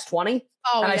gets past 20.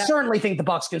 I certainly think the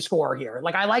Bucs can score here.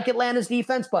 I like Atlanta's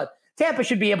defense, but Tampa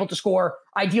should be able to score.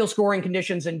 Ideal scoring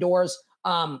conditions indoors.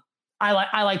 I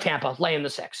like Tampa laying the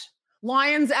 6.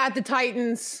 Lions at the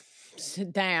Titans.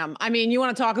 Damn. I mean, you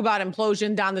want to talk about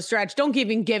implosion down the stretch? Don't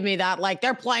even give me that.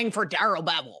 They're playing for Darrell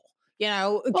Bevel. They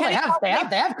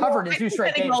have covered in 2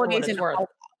 straight games.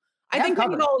 I think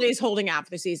Kenny Golladay is holding out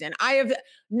for the season. I have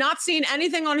not seen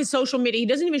anything on his social media. He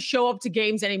doesn't even show up to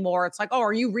games anymore. It's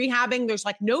are you rehabbing? There's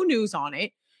no news on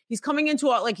it. He's coming into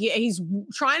he's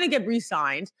trying to get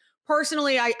re-signed.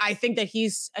 Personally, I think that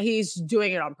he's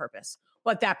doing it on purpose.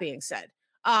 But that being said,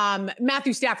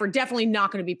 Matthew Stafford definitely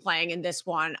not going to be playing in this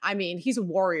one. I mean, he's a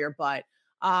warrior, but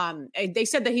they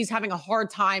said that he's having a hard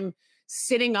time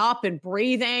sitting up and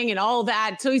breathing and all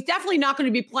that. So he's definitely not going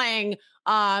to be playing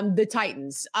the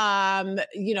Titans,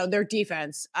 their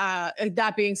defense.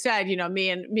 That being said, me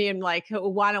and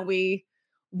why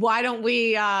don't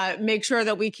we make sure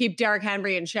that we keep Derrick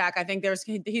Henry in check? I think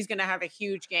he's going to have a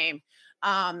huge game.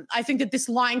 I think that this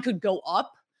line could go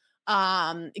up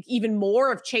even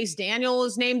more if Chase Daniel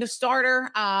is named a starter.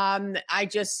 The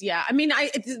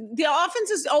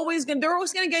offense is they're always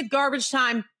going to get garbage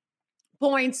time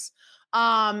points.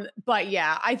 But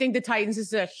yeah, I think the Titans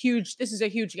is a huge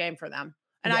game for them.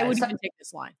 And I would even take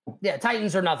this line. Yeah,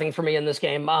 Titans are nothing for me in this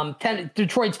game.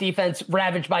 Detroit's defense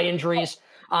ravaged by injuries.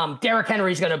 Derrick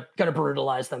Henry's gonna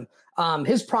brutalize them.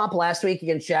 His prop last week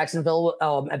against Jacksonville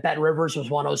at Bet Rivers was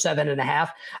 107.5.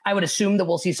 I would assume that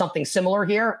we'll see something similar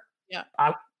here. Yeah,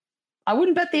 I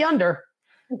wouldn't bet the under.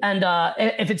 And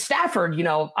if it's Stafford,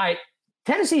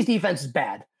 Tennessee's defense is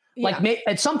bad. Yeah. Like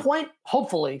at some point,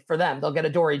 hopefully for them, they'll get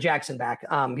Adoree Jackson back.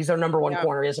 He's their number one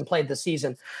corner. He hasn't played this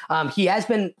season. He has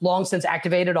been long since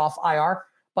activated off IR,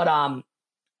 but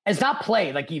has not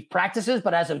played. Like he practices,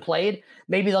 but hasn't played.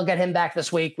 Maybe they'll get him back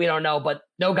this week. We don't know, but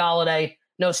no Golladay,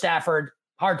 no Stafford.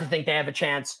 Hard to think they have a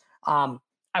chance. I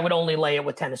would only lay it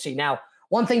with Tennessee. Now,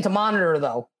 one thing to monitor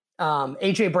though,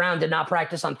 AJ Brown did not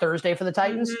practice on Thursday for the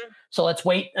Titans. Mm-hmm. So let's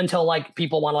wait until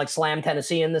people want to slam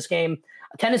Tennessee in this game.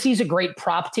 Tennessee's a great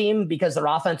prop team because their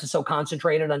offense is so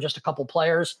concentrated on just a couple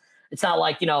players. It's not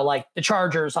like the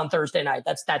Chargers on Thursday night.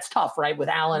 That's tough, right? With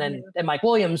Allen and Mike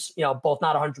Williams, both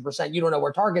not 100%. You don't know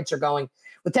where targets are going.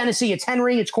 With Tennessee, it's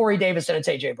Henry, it's Corey Davis, and it's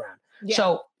AJ Brown. Yeah.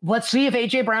 So let's see if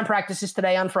AJ Brown practices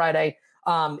today on Friday.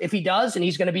 If he does, and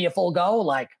he's going to be a full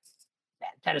go,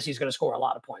 Tennessee's going to score a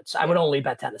lot of points. I would only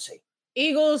bet Tennessee.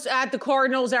 Eagles at the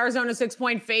Cardinals, Arizona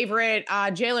 6-point favorite.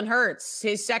 Jalen Hurts,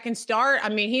 his second start. I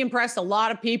mean, he impressed a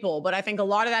lot of people, but I think a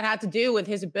lot of that had to do with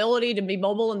his ability to be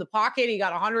mobile in the pocket. He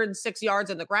got 106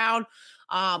 yards on the ground,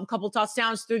 a couple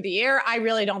touchdowns through the air. I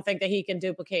really don't think that he can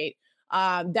duplicate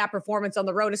that performance on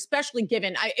the road, especially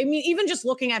given, I mean, even just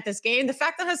looking at this game, the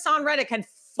fact that Hassan Reddick had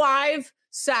 5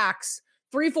 sacks,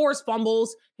 3 forced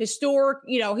fumbles, historic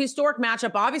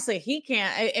matchup. Obviously,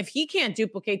 if he can't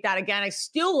duplicate that again, I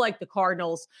still like the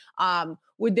Cardinals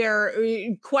with their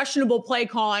questionable play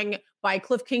calling by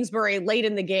Cliff Kingsbury late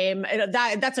in the game.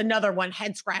 That's another one,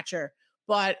 head scratcher.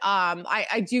 But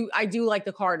I do like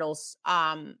the Cardinals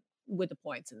with the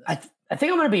points in this. I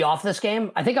think I'm going to be off this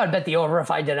game. I think I'd bet the over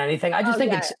if I did anything. I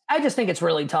just think it's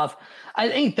really tough. I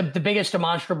think the biggest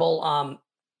demonstrable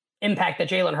impact that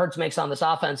Jalen Hurts makes on this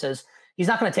offense is he's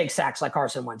not going to take sacks like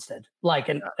Carson Wentz did.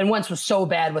 And Wentz was so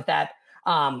bad with that.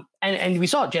 And we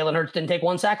saw Jalen Hurts didn't take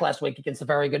 1 sack last week against the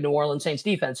very good New Orleans Saints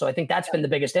defense. So I think that's been the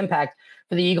biggest impact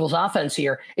for the Eagles offense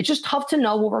here. It's just tough to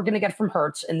know what we're going to get from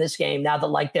Hurts in this game now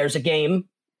that there's a game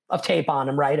of tape on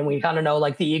him, right? And we kind of know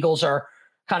the Eagles are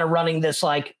kind of running this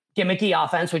gimmicky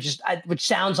offense, which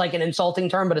sounds like an insulting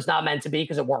term, but it's not meant to be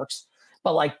because it works.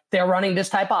 But they're running this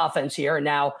type of offense here, and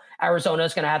now Arizona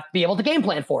is going to have to be able to game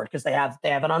plan for it because they have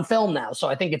it on film now. So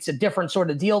I think it's a different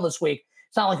sort of deal this week.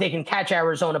 It's not like they can catch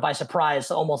Arizona by surprise,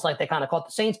 almost like they kind of caught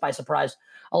the Saints by surprise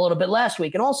a little bit last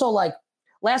week. And also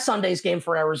last Sunday's game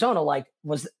for Arizona,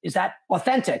 is that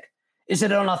authentic? Is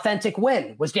it an authentic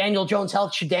win? Was Daniel Jones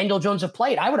healthy? Should Daniel Jones have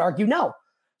played? I would argue no.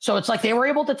 So it's they were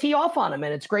able to tee off on him,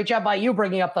 and it's a great job by you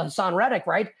bringing up the Hassan Reddick,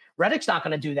 right? Reddick's not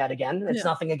going to do that again. It's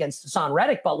nothing against Hassan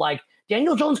Reddick, but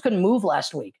Daniel Jones couldn't move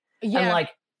last week. Yeah.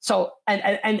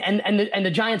 And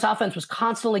the Giants offense was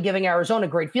constantly giving Arizona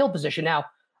great field position. Now,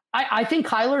 I think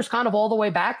Kyler's kind of all the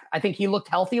way back. I think he looked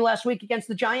healthy last week against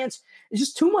the Giants. There's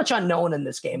just too much unknown in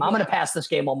this game. I'm going to pass this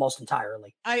game almost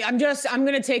entirely. I'm going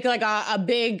to take a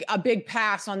big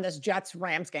pass on this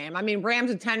Jets-Rams game. I mean, Rams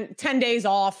had 10 days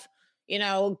off,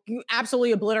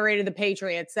 absolutely obliterated the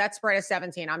Patriots. That spread is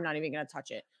 17. I'm not even going to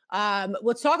touch it.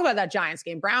 Let's talk about that Giants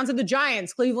game. Browns and the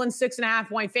Giants, Cleveland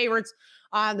 6.5-point favorites.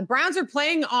 The Browns are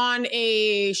playing on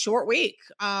a short week,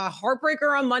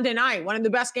 heartbreaker on Monday night, one of the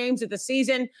best games of the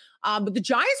season. But the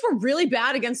Giants were really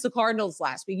bad against the Cardinals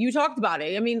last week. You talked about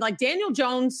it. I mean, Daniel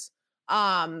Jones.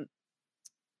 Daniel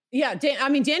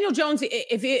Jones,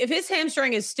 if his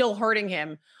hamstring is still hurting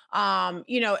him,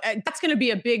 that's going to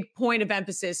be a big point of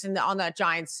emphasis on that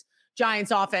Giants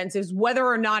offense is whether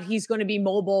or not he's going to be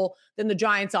mobile, then the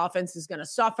Giants offense is going to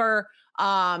suffer.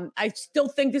 I still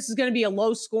think this is going to be a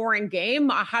low scoring game.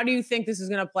 How do you think this is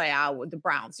going to play out with the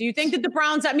Browns? Do you think that the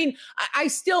Browns, I mean, I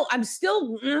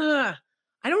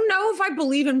don't know if I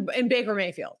believe in Baker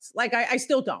Mayfield. I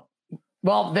still don't.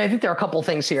 Well, I think there are a couple of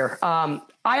things here. I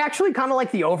actually kind of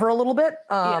like the over a little bit.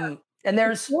 And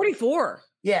there's 44.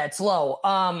 Yeah, it's low.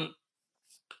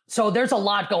 So there's a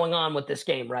lot going on with this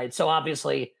game, right? So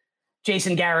obviously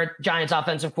Jason Garrett, Giants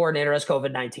offensive coordinator, has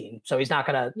COVID-19. So he's not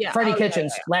going to Freddie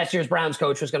Kitchens, last year's Browns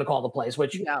coach, was going to call the plays,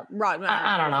 which right.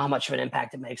 I don't know how much of an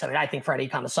impact it makes. I mean, I think Freddie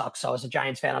kind of sucks. So as a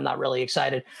Giants fan, I'm not really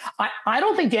excited. I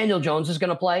don't think Daniel Jones is going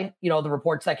to play. The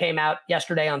reports that came out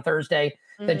yesterday on Thursday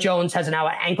that Jones has now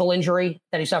an ankle injury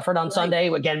that he suffered on Sunday,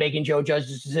 again, making Joe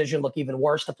Judge's decision look even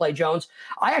worse to play Jones.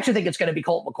 I actually think it's going to be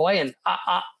Colt McCoy. And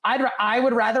I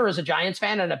would rather, as a Giants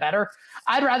fan and a bettor,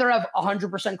 I'd rather have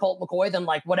 100% Colt McCoy than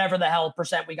whatever the hell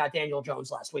percent we got Daniel Jones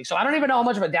last week. So I don't even know how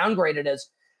much of a downgrade it is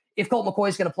if Colt McCoy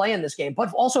is going to play in this game.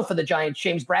 But also for the Giants,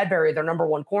 James Bradbury, their number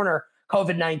one corner,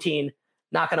 COVID-19.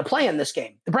 not going to play in this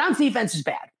game. The Browns defense is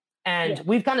bad. And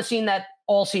we've kind of seen that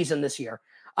all season this year.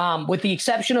 With the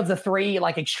exception of the 3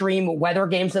 like extreme weather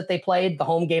games that they played, the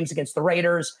home games against the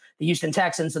Raiders, the Houston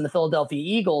Texans, and the Philadelphia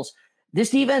Eagles, this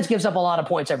defense gives up a lot of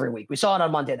points every week. We saw it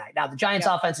on Monday night. Now, the Giants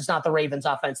offense is not the Ravens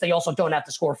offense. They also don't have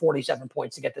to score 47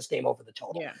 points to get this game over the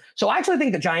total. Yeah. So I actually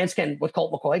think the Giants can, with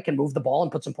Colt McCoy, can move the ball and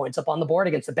put some points up on the board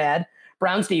against the bad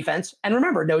Browns defense. And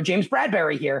remember, no James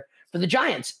Bradbury here for the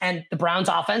Giants. And the Browns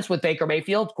offense with Baker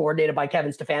Mayfield, coordinated by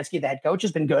Kevin Stefanski, the head coach,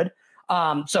 has been good.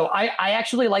 So I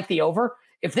actually like the over.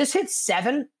 If this hits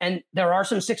 7, and there are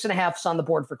some 6.5s on the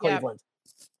board for Cleveland,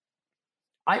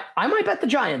 I might bet the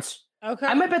Giants. Okay.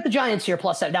 I might bet the Giants here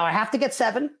 +7. Now I have to get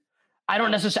 7. I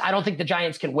don't think the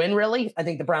Giants can win really. I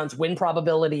think the Browns win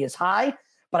probability is high,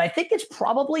 but I think it's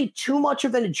probably too much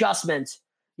of an adjustment,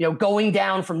 going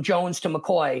down from Jones to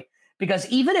McCoy, because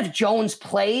even if Jones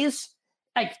plays,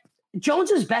 like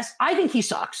Jones is best, I think he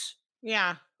sucks.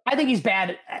 Yeah. I think he's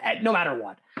bad no matter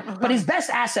what. But his best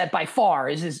asset by far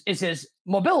is his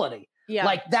mobility. Yeah.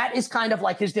 Like that is kind of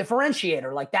like his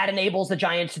differentiator. Like that enables the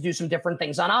Giants to do some different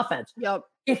things on offense. Yep.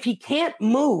 If he can't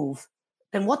move,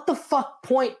 then what the fuck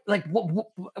point? Like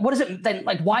what is it then?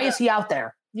 Like why is he out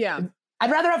there? Yeah. I'd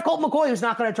rather have Colt McCoy, who's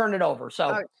not going to turn it over.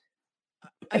 So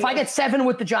if I get 7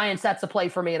 with the Giants, that's the play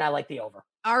for me, and I like the over.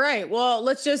 All right. Well,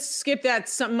 let's just skip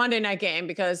that Monday night game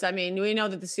because, I mean, we know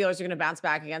that the Steelers are going to bounce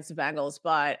back against the Bengals,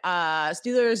 but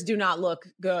Steelers do not look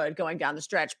good going down the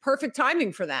stretch. Perfect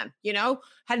timing for them,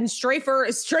 heading straight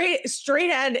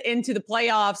head into the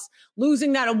playoffs,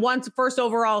 losing that first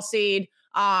overall seed,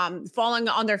 falling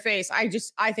on their face.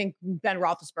 I think Ben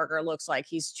Roethlisberger looks like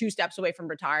he's 2 steps away from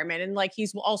retirement. And like,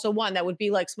 he's also one that would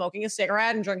be like smoking a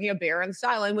cigarette and drinking a beer in the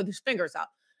sideline with his fingers up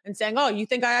and saying, "Oh, you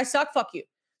think I suck? Fuck you."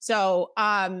 So,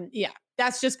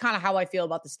 that's just kind of how I feel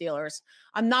about the Steelers.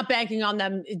 I'm not banking on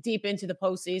them deep into the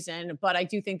postseason, but I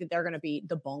do think that they're going to beat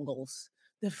the Bungles,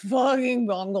 the fucking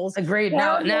Bungles. Agreed.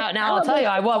 Now, I'll tell you,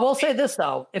 I will say this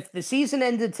though: if the season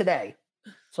ended today,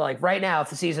 so like right now, if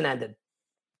the season ended,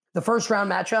 the first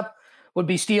round matchup would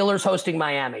be Steelers hosting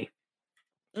Miami.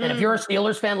 And if you're a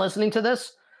Steelers fan listening to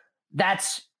this,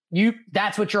 that's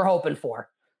what you're hoping for.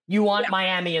 You want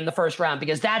Miami in the first round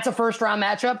because that's a first round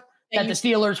matchup that the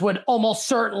Steelers would almost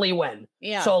certainly win.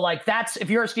 Yeah. So like if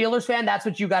you're a Steelers fan, that's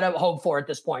what you got to hope for at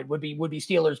this point would be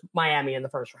Steelers Miami in the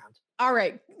first round. All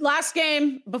right. Last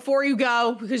game before you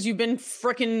go, because you've been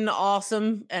freaking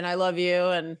awesome and I love you.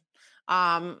 And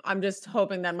I'm just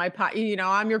hoping that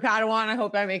I'm your Padawan. I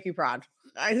hope I make you proud.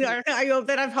 I hope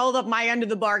that I've held up my end of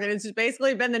the bargain. It's just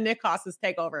basically been the Nick Kostos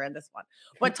takeover in this one,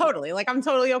 but totally, like I'm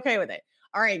totally okay with it.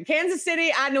 All right, Kansas City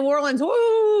at New Orleans.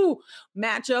 Woo!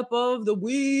 Matchup of the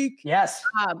week. Yes.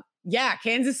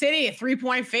 Kansas City, a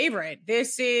 3-point favorite.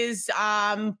 This is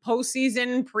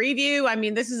postseason preview. I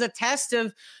mean, this is a test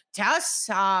of tests.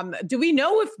 Do we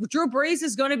know if Drew Brees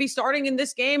is going to be starting in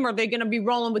this game, or are they going to be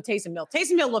rolling with Taysom Hill?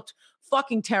 Taysom Hill looked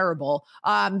fucking terrible.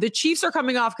 The Chiefs are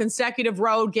coming off consecutive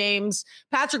road games.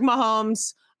 Patrick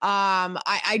Mahomes,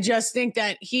 I just think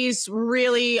that he's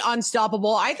really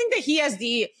unstoppable. I think that he has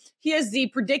the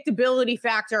predictability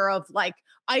factor of like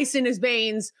ice in his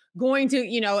veins, going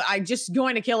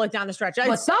to kill it down the stretch.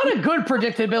 It's not a good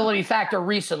predictability factor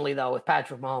recently though with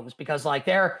Patrick Mahomes, because like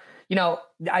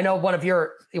I know one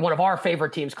of our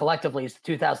favorite teams collectively is the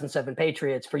 2007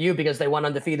 Patriots for you because they went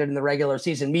undefeated in the regular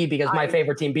season, me because my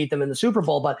favorite team beat them in the Super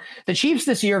Bowl. But the Chiefs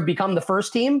this year have become the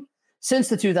first team since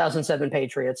the 2007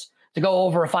 Patriots to go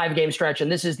over a 5-game stretch.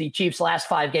 And this is the Chiefs' last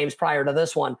 5 games prior to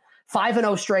this one.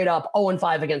 5-0 straight up,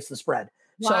 0-5 against the spread.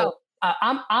 Wow. So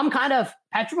I'm kind of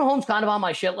Patrick Mahomes kind of on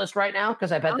my shit list right now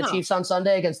because I bet the Chiefs on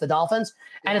Sunday against the Dolphins,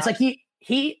 and it's like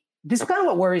this is kind of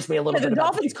what worries me a little bit. The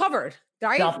Dolphins covered,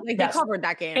 right? They covered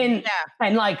that game,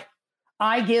 and like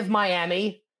I give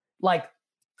Miami, like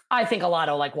I think a lot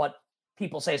of like what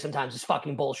people say sometimes is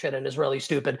fucking bullshit and is really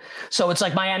stupid. So it's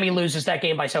like Miami loses that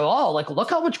game by saying, "Oh, like look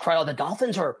how much crowd the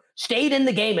Dolphins stayed in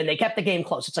the game and they kept the game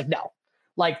close." It's like no.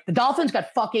 Like the Dolphins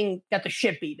got the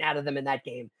shit beaten out of them in that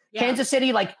game. Yeah. Kansas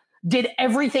City like did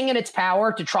everything in its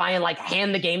power to try and like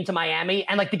hand the game to Miami,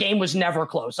 and like the game was never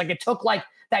close. Like it took like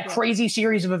that crazy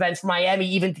series of events for Miami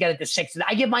even to get it to 6.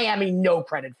 I give Miami no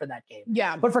credit for that game.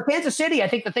 Yeah. But for Kansas City, I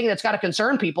think the thing that's got to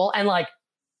concern people, and like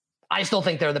I still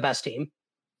think they're the best team,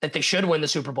 that they should win the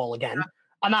Super Bowl again. Yeah.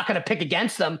 I'm not going to pick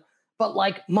against them, but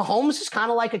like Mahomes is kind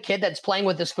of like a kid that's playing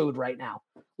with his food right now.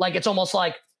 Like it's almost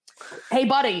like, hey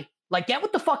buddy, like, get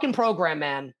with the fucking program,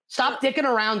 man. Stop dicking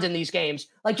around in these games.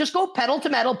 Like, just go pedal to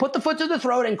metal, put the foot to the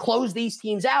throat, and close these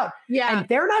teams out. Yeah. And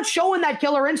they're not showing that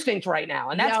killer instinct right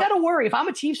now. And that's got to worry. If I'm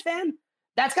a Chiefs fan,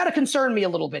 that's got to concern me a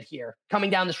little bit here, coming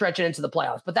down the stretch and into the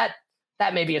playoffs. But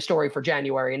that may be a story for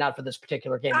January, not for this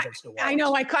particular game against New Orleans. I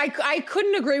know. I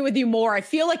couldn't agree with you more. I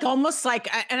feel like almost like,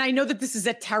 and I know that this is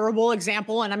a terrible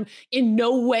example, and I'm in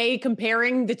no way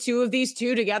comparing the two of these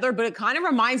two together, but it kind of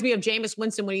reminds me of Jameis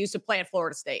Winston when he used to play at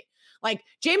Florida State. Like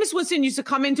Jameis Winston used to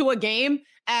come into a game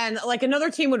and like another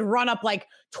team would run up like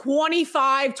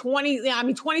 27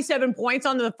 points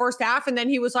on the first half. And then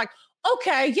he was like,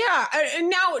 okay, yeah. And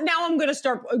now I'm going to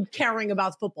start caring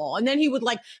about football. And then he would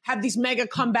like have these mega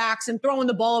comebacks and throwing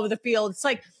the ball over the field. It's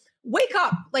like, wake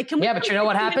up. Like, but you know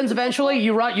what happens eventually?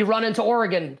 You run into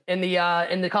Oregon in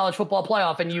the college football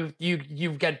playoff and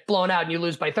you get blown out and you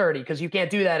lose by 30 because you can't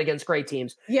do that against great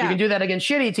teams. Yeah. You can do that against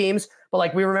shitty teams. But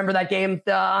like we remember that game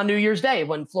on New Year's Day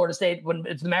when Florida State, when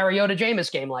it's the Mariota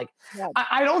Jameis game. Like,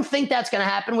 I don't think that's going to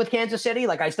happen with Kansas City.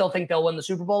 Like, I still think they'll win the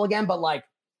Super Bowl again, but like,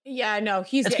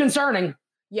 it's concerning.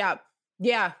 Yeah.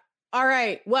 Yeah. All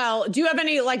right. Well, do you have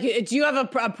any, do you have a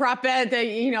prop bet that,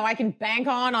 I can bank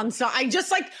on? So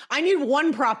I need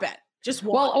one prop bet. Just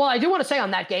one. Well, I do want to say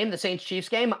on that game, the Saints Chiefs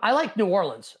game, I like New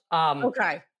Orleans.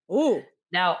 Okay. Ooh.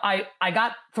 Now I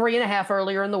got 3.5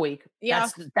 earlier in the week. Yeah.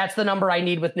 That's the number I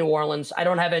need with New Orleans. I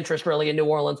don't have interest really in New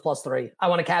Orleans +3. I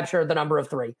want to capture the number of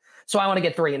 3. So I want to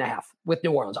get 3.5 with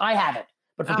New Orleans. I have it.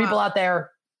 But for people out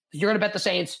there, if you're going to bet the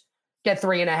Saints, get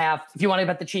 3.5. If you want to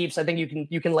bet the Chiefs, I think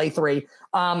you can lay 3.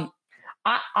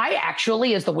 I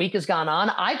actually, as the week has gone on,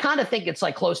 I kind of think it's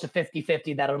like close to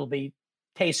 50-50 that it'll be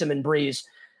Taysom and Breeze.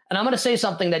 And I'm going to say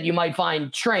something that you might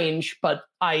find strange, but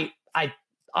I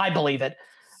believe it.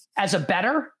 As a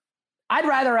bettor, I'd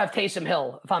rather have Taysom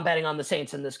Hill if I'm betting on the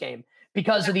Saints in this game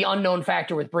because of the unknown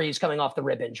factor with Breeze coming off the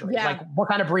rib injury. Yeah. Like, what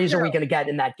kind of Breeze are we going to get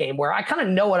in that game where I kind of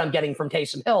know what I'm getting from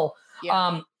Taysom Hill?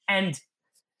 Yeah. And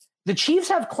the Chiefs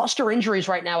have cluster injuries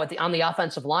right now on the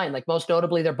offensive line, like most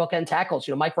notably their bookend tackles.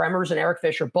 Mike Remmers and Eric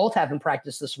Fisher both haven't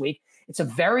practiced this week. It's a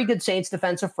very good Saints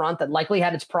defensive front that likely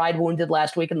had its pride wounded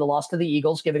last week in the loss to the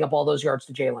Eagles, giving up all those yards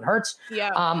to Jalen Hurts.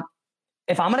 Yeah.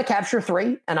 If I'm going to capture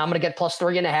 3 and I'm going to get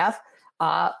 +3.5,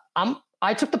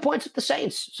 I took the points at the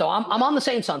Saints. So I'm on the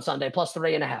Saints on Sunday,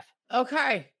 +3.5.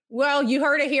 Okay. Well, you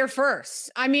heard it here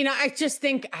first. I mean, I just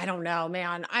think, I don't know,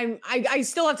 man. I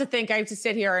still have to think. I have to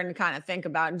sit here and kind of think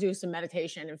about and do some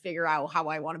meditation and figure out how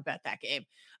I want to bet that game.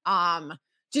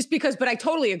 Just because, but I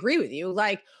totally agree with you.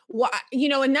 Like, what,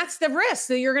 and that's the risk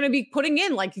that you're going to be putting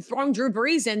in, like throwing Drew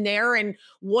Brees in there. And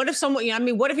what if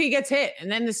what if he gets hit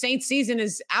and then the Saints season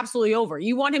is absolutely over?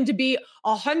 You want him to be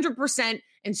 100%.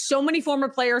 And so many former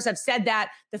players have said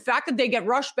that the fact that they get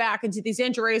rushed back into these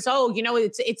injuries,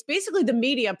 it's basically the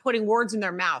media putting words in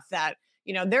their mouth that,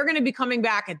 they're going to be coming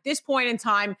back at this point in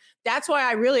time. That's why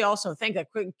I really also think that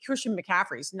Christian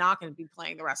McCaffrey is not going to be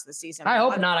playing the rest of the season. I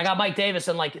hope not. I got Mike Davis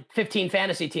in like 15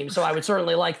 fantasy teams, so I would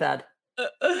certainly like that.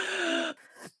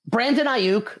 Brandon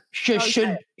Ayuk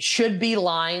should be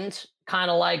lined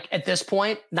kind of like at this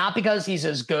point, not because he's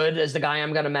as good as the guy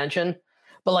I'm going to mention,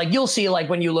 but like you'll see like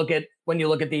when you look at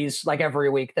these like every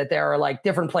week that there are like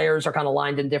different players are kind of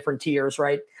lined in different tiers,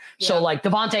 right? Yeah. So like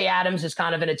Devontae Adams is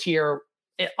kind of in a tier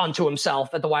unto himself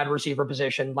at the wide receiver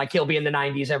position. Like he'll be in the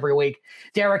 90s every week.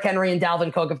 Derrick Henry and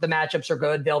Dalvin Cook, if the matchups are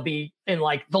good, they'll be in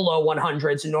like the low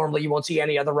 100s. And normally you won't see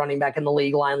any other running back in the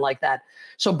league line like that.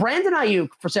 So Brandon Ayuk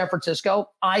for San Francisco,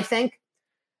 I think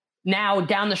now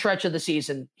down the stretch of the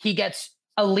season, he gets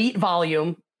elite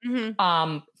volume.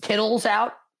 Mm-hmm. Kittle's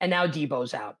out and now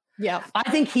Debo's out. Yeah.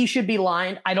 I think he should be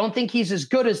lined. I don't think he's as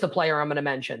good as the player I'm going to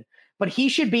mention, but he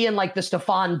should be in like the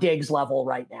Stephon Diggs level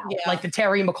right now, like the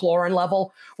Terry McLaurin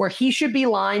level, where he should be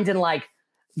lined in like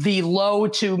the low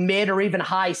to mid or even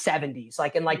high 70s,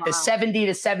 like in like the 70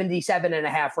 to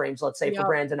 77.5 range, let's say for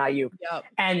Brandon Ayuk. Yep.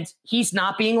 And he's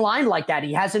not being lined like that.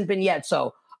 He hasn't been yet.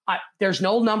 So there's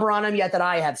no number on him yet that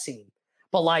I have seen,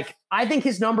 but like, I think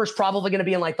his number is probably going to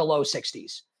be in like the low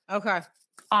 60s. Okay.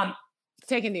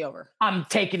 Taking the over. I'm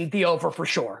taking the over for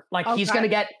sure. Like he's going to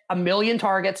get 1 million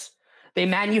targets. They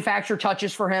manufacture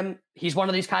touches for him. He's one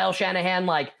of these Kyle Shanahan,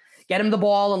 like get him the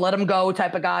ball and let him go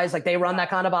type of guys. Like they run that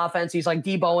kind of offense. He's like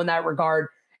Debo in that regard.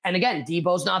 And again,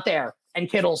 Debo's not there and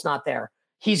Kittle's not there.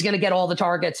 He's going to get all the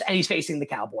targets and he's facing the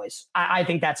Cowboys. I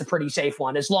think that's a pretty safe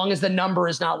one as long as the number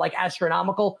is not like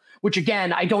astronomical, which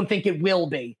again, I don't think it will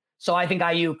be. So I think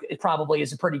Ayuk probably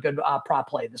is a pretty good prop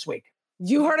play this week.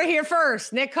 You heard it here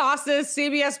first. Nick Kostos,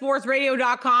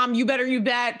 CBSSportsRadio.com. You better you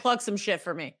bet. Plug some shit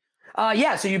for me.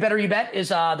 So You Better You Bet is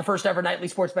the first ever nightly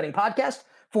sports betting podcast,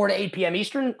 4 to 8 p.m.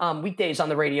 Eastern, weekdays on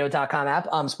the radio.com app.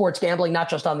 Sports gambling, not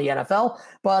just on the NFL,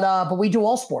 but we do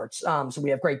all sports. So we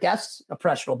have great guests,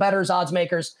 professional bettors, odds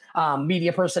makers,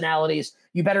 media personalities.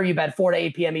 You Better You Bet, 4 to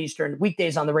 8 p.m. Eastern,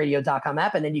 weekdays on the radio.com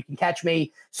app. And then you can catch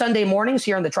me Sunday mornings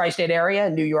here in the tri-state area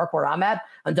in New York, where I'm at,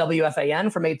 on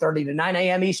WFAN from 8:30 to 9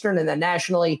 a.m. Eastern. And then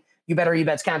nationally, You Better You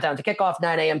Bet's countdown to kickoff,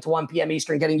 9 a.m. to 1 p.m.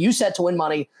 Eastern, getting you set to win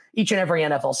money each and every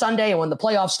NFL Sunday. And when the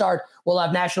playoffs start, we'll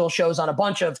have national shows on a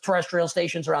bunch of terrestrial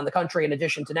stations around the country, in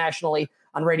addition to nationally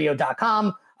on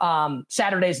radio.com,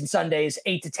 Saturdays and Sundays,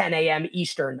 8 to 10 a.m.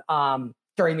 Eastern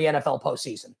during the NFL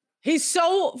postseason. He's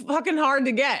so fucking hard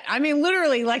to get. I mean,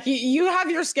 literally, like you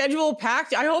have your schedule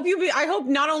packed. I hope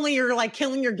not only you're like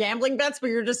killing your gambling bets,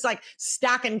 but you're just like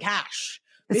stacking cash.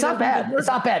 It's not bad. It's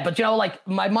not bad. But like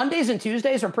my Mondays and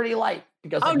Tuesdays are pretty light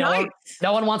because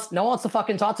no one wants to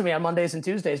fucking talk to me on Mondays and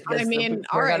Tuesdays. I mean,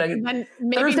 all right.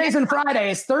 Thursdays and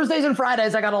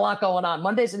Fridays, I got a lot going on.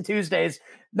 Mondays and Tuesdays,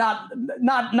 not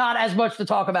as much to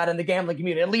talk about in the gambling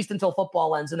community, at least until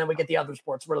football ends, and then we get the other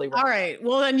sports really right. All right.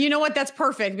 Well, then you know what? That's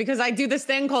perfect, because I do this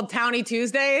thing called Townie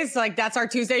Tuesdays. Like that's our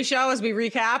Tuesday show as we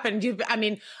recap.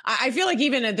 And I feel like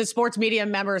even the sports media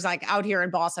members like out here in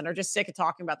Boston are just sick of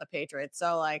talking about the Patriots.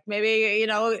 So like maybe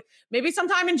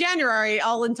sometime in January,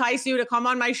 I'll entice you to come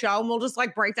on my show and we'll just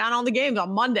like break down all the games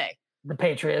on Monday. The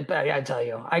Patriots, I tell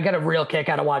you, I get a real kick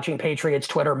out of watching Patriots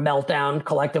Twitter meltdown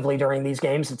collectively during these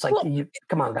games. It's like,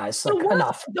 come on, guys,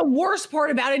 enough. The worst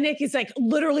part about it, Nick, is like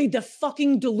literally the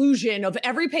fucking delusion of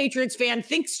every Patriots fan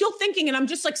still thinking. And I'm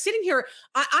just like sitting here.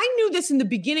 I knew this in the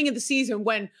beginning of the season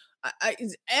when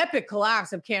it's epic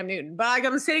collapse of Cam Newton. But like,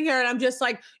 I'm sitting here and I'm just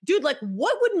like, dude, like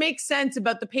what would make sense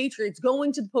about the Patriots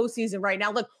going to the postseason right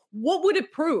now? Like, what would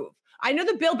it prove? I know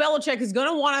that Bill Belichick is going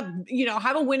to want to,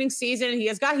 have a winning season.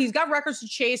 He's got records to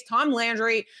chase. Tom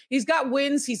Landry, he's got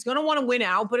wins. He's going to want to win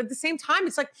out. But at the same time,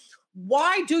 it's like,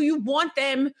 why do you want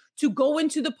them to go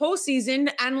into the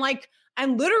postseason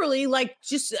and literally like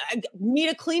just need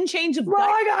a clean change of? Well,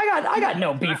 I got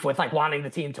no beef with like wanting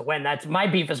the team to win. That's my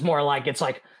beef is more like it's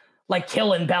like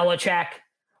killing Belichick.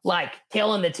 Like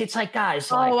killing it's like guys.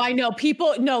 Like, I know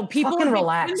people fucking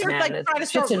relax, man. Like,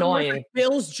 It's annoying.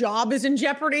 Bill's job is in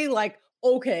jeopardy. Like,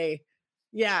 okay,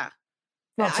 yeah.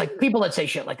 No, it's like people that say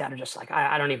shit like that are just like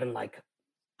I don't even like.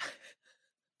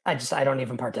 I don't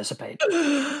even participate.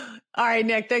 All right,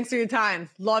 Nick. Thanks for your time.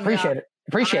 Appreciate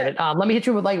it. Let me hit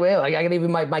you with I got to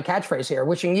even my catchphrase here.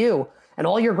 Wishing you and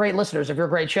all your great listeners of your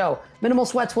great show minimal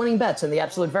sweats, winning bets, and the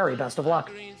absolute very best of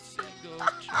luck.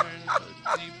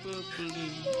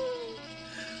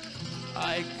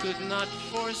 I could not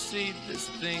foresee this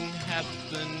thing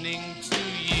happening to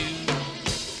you.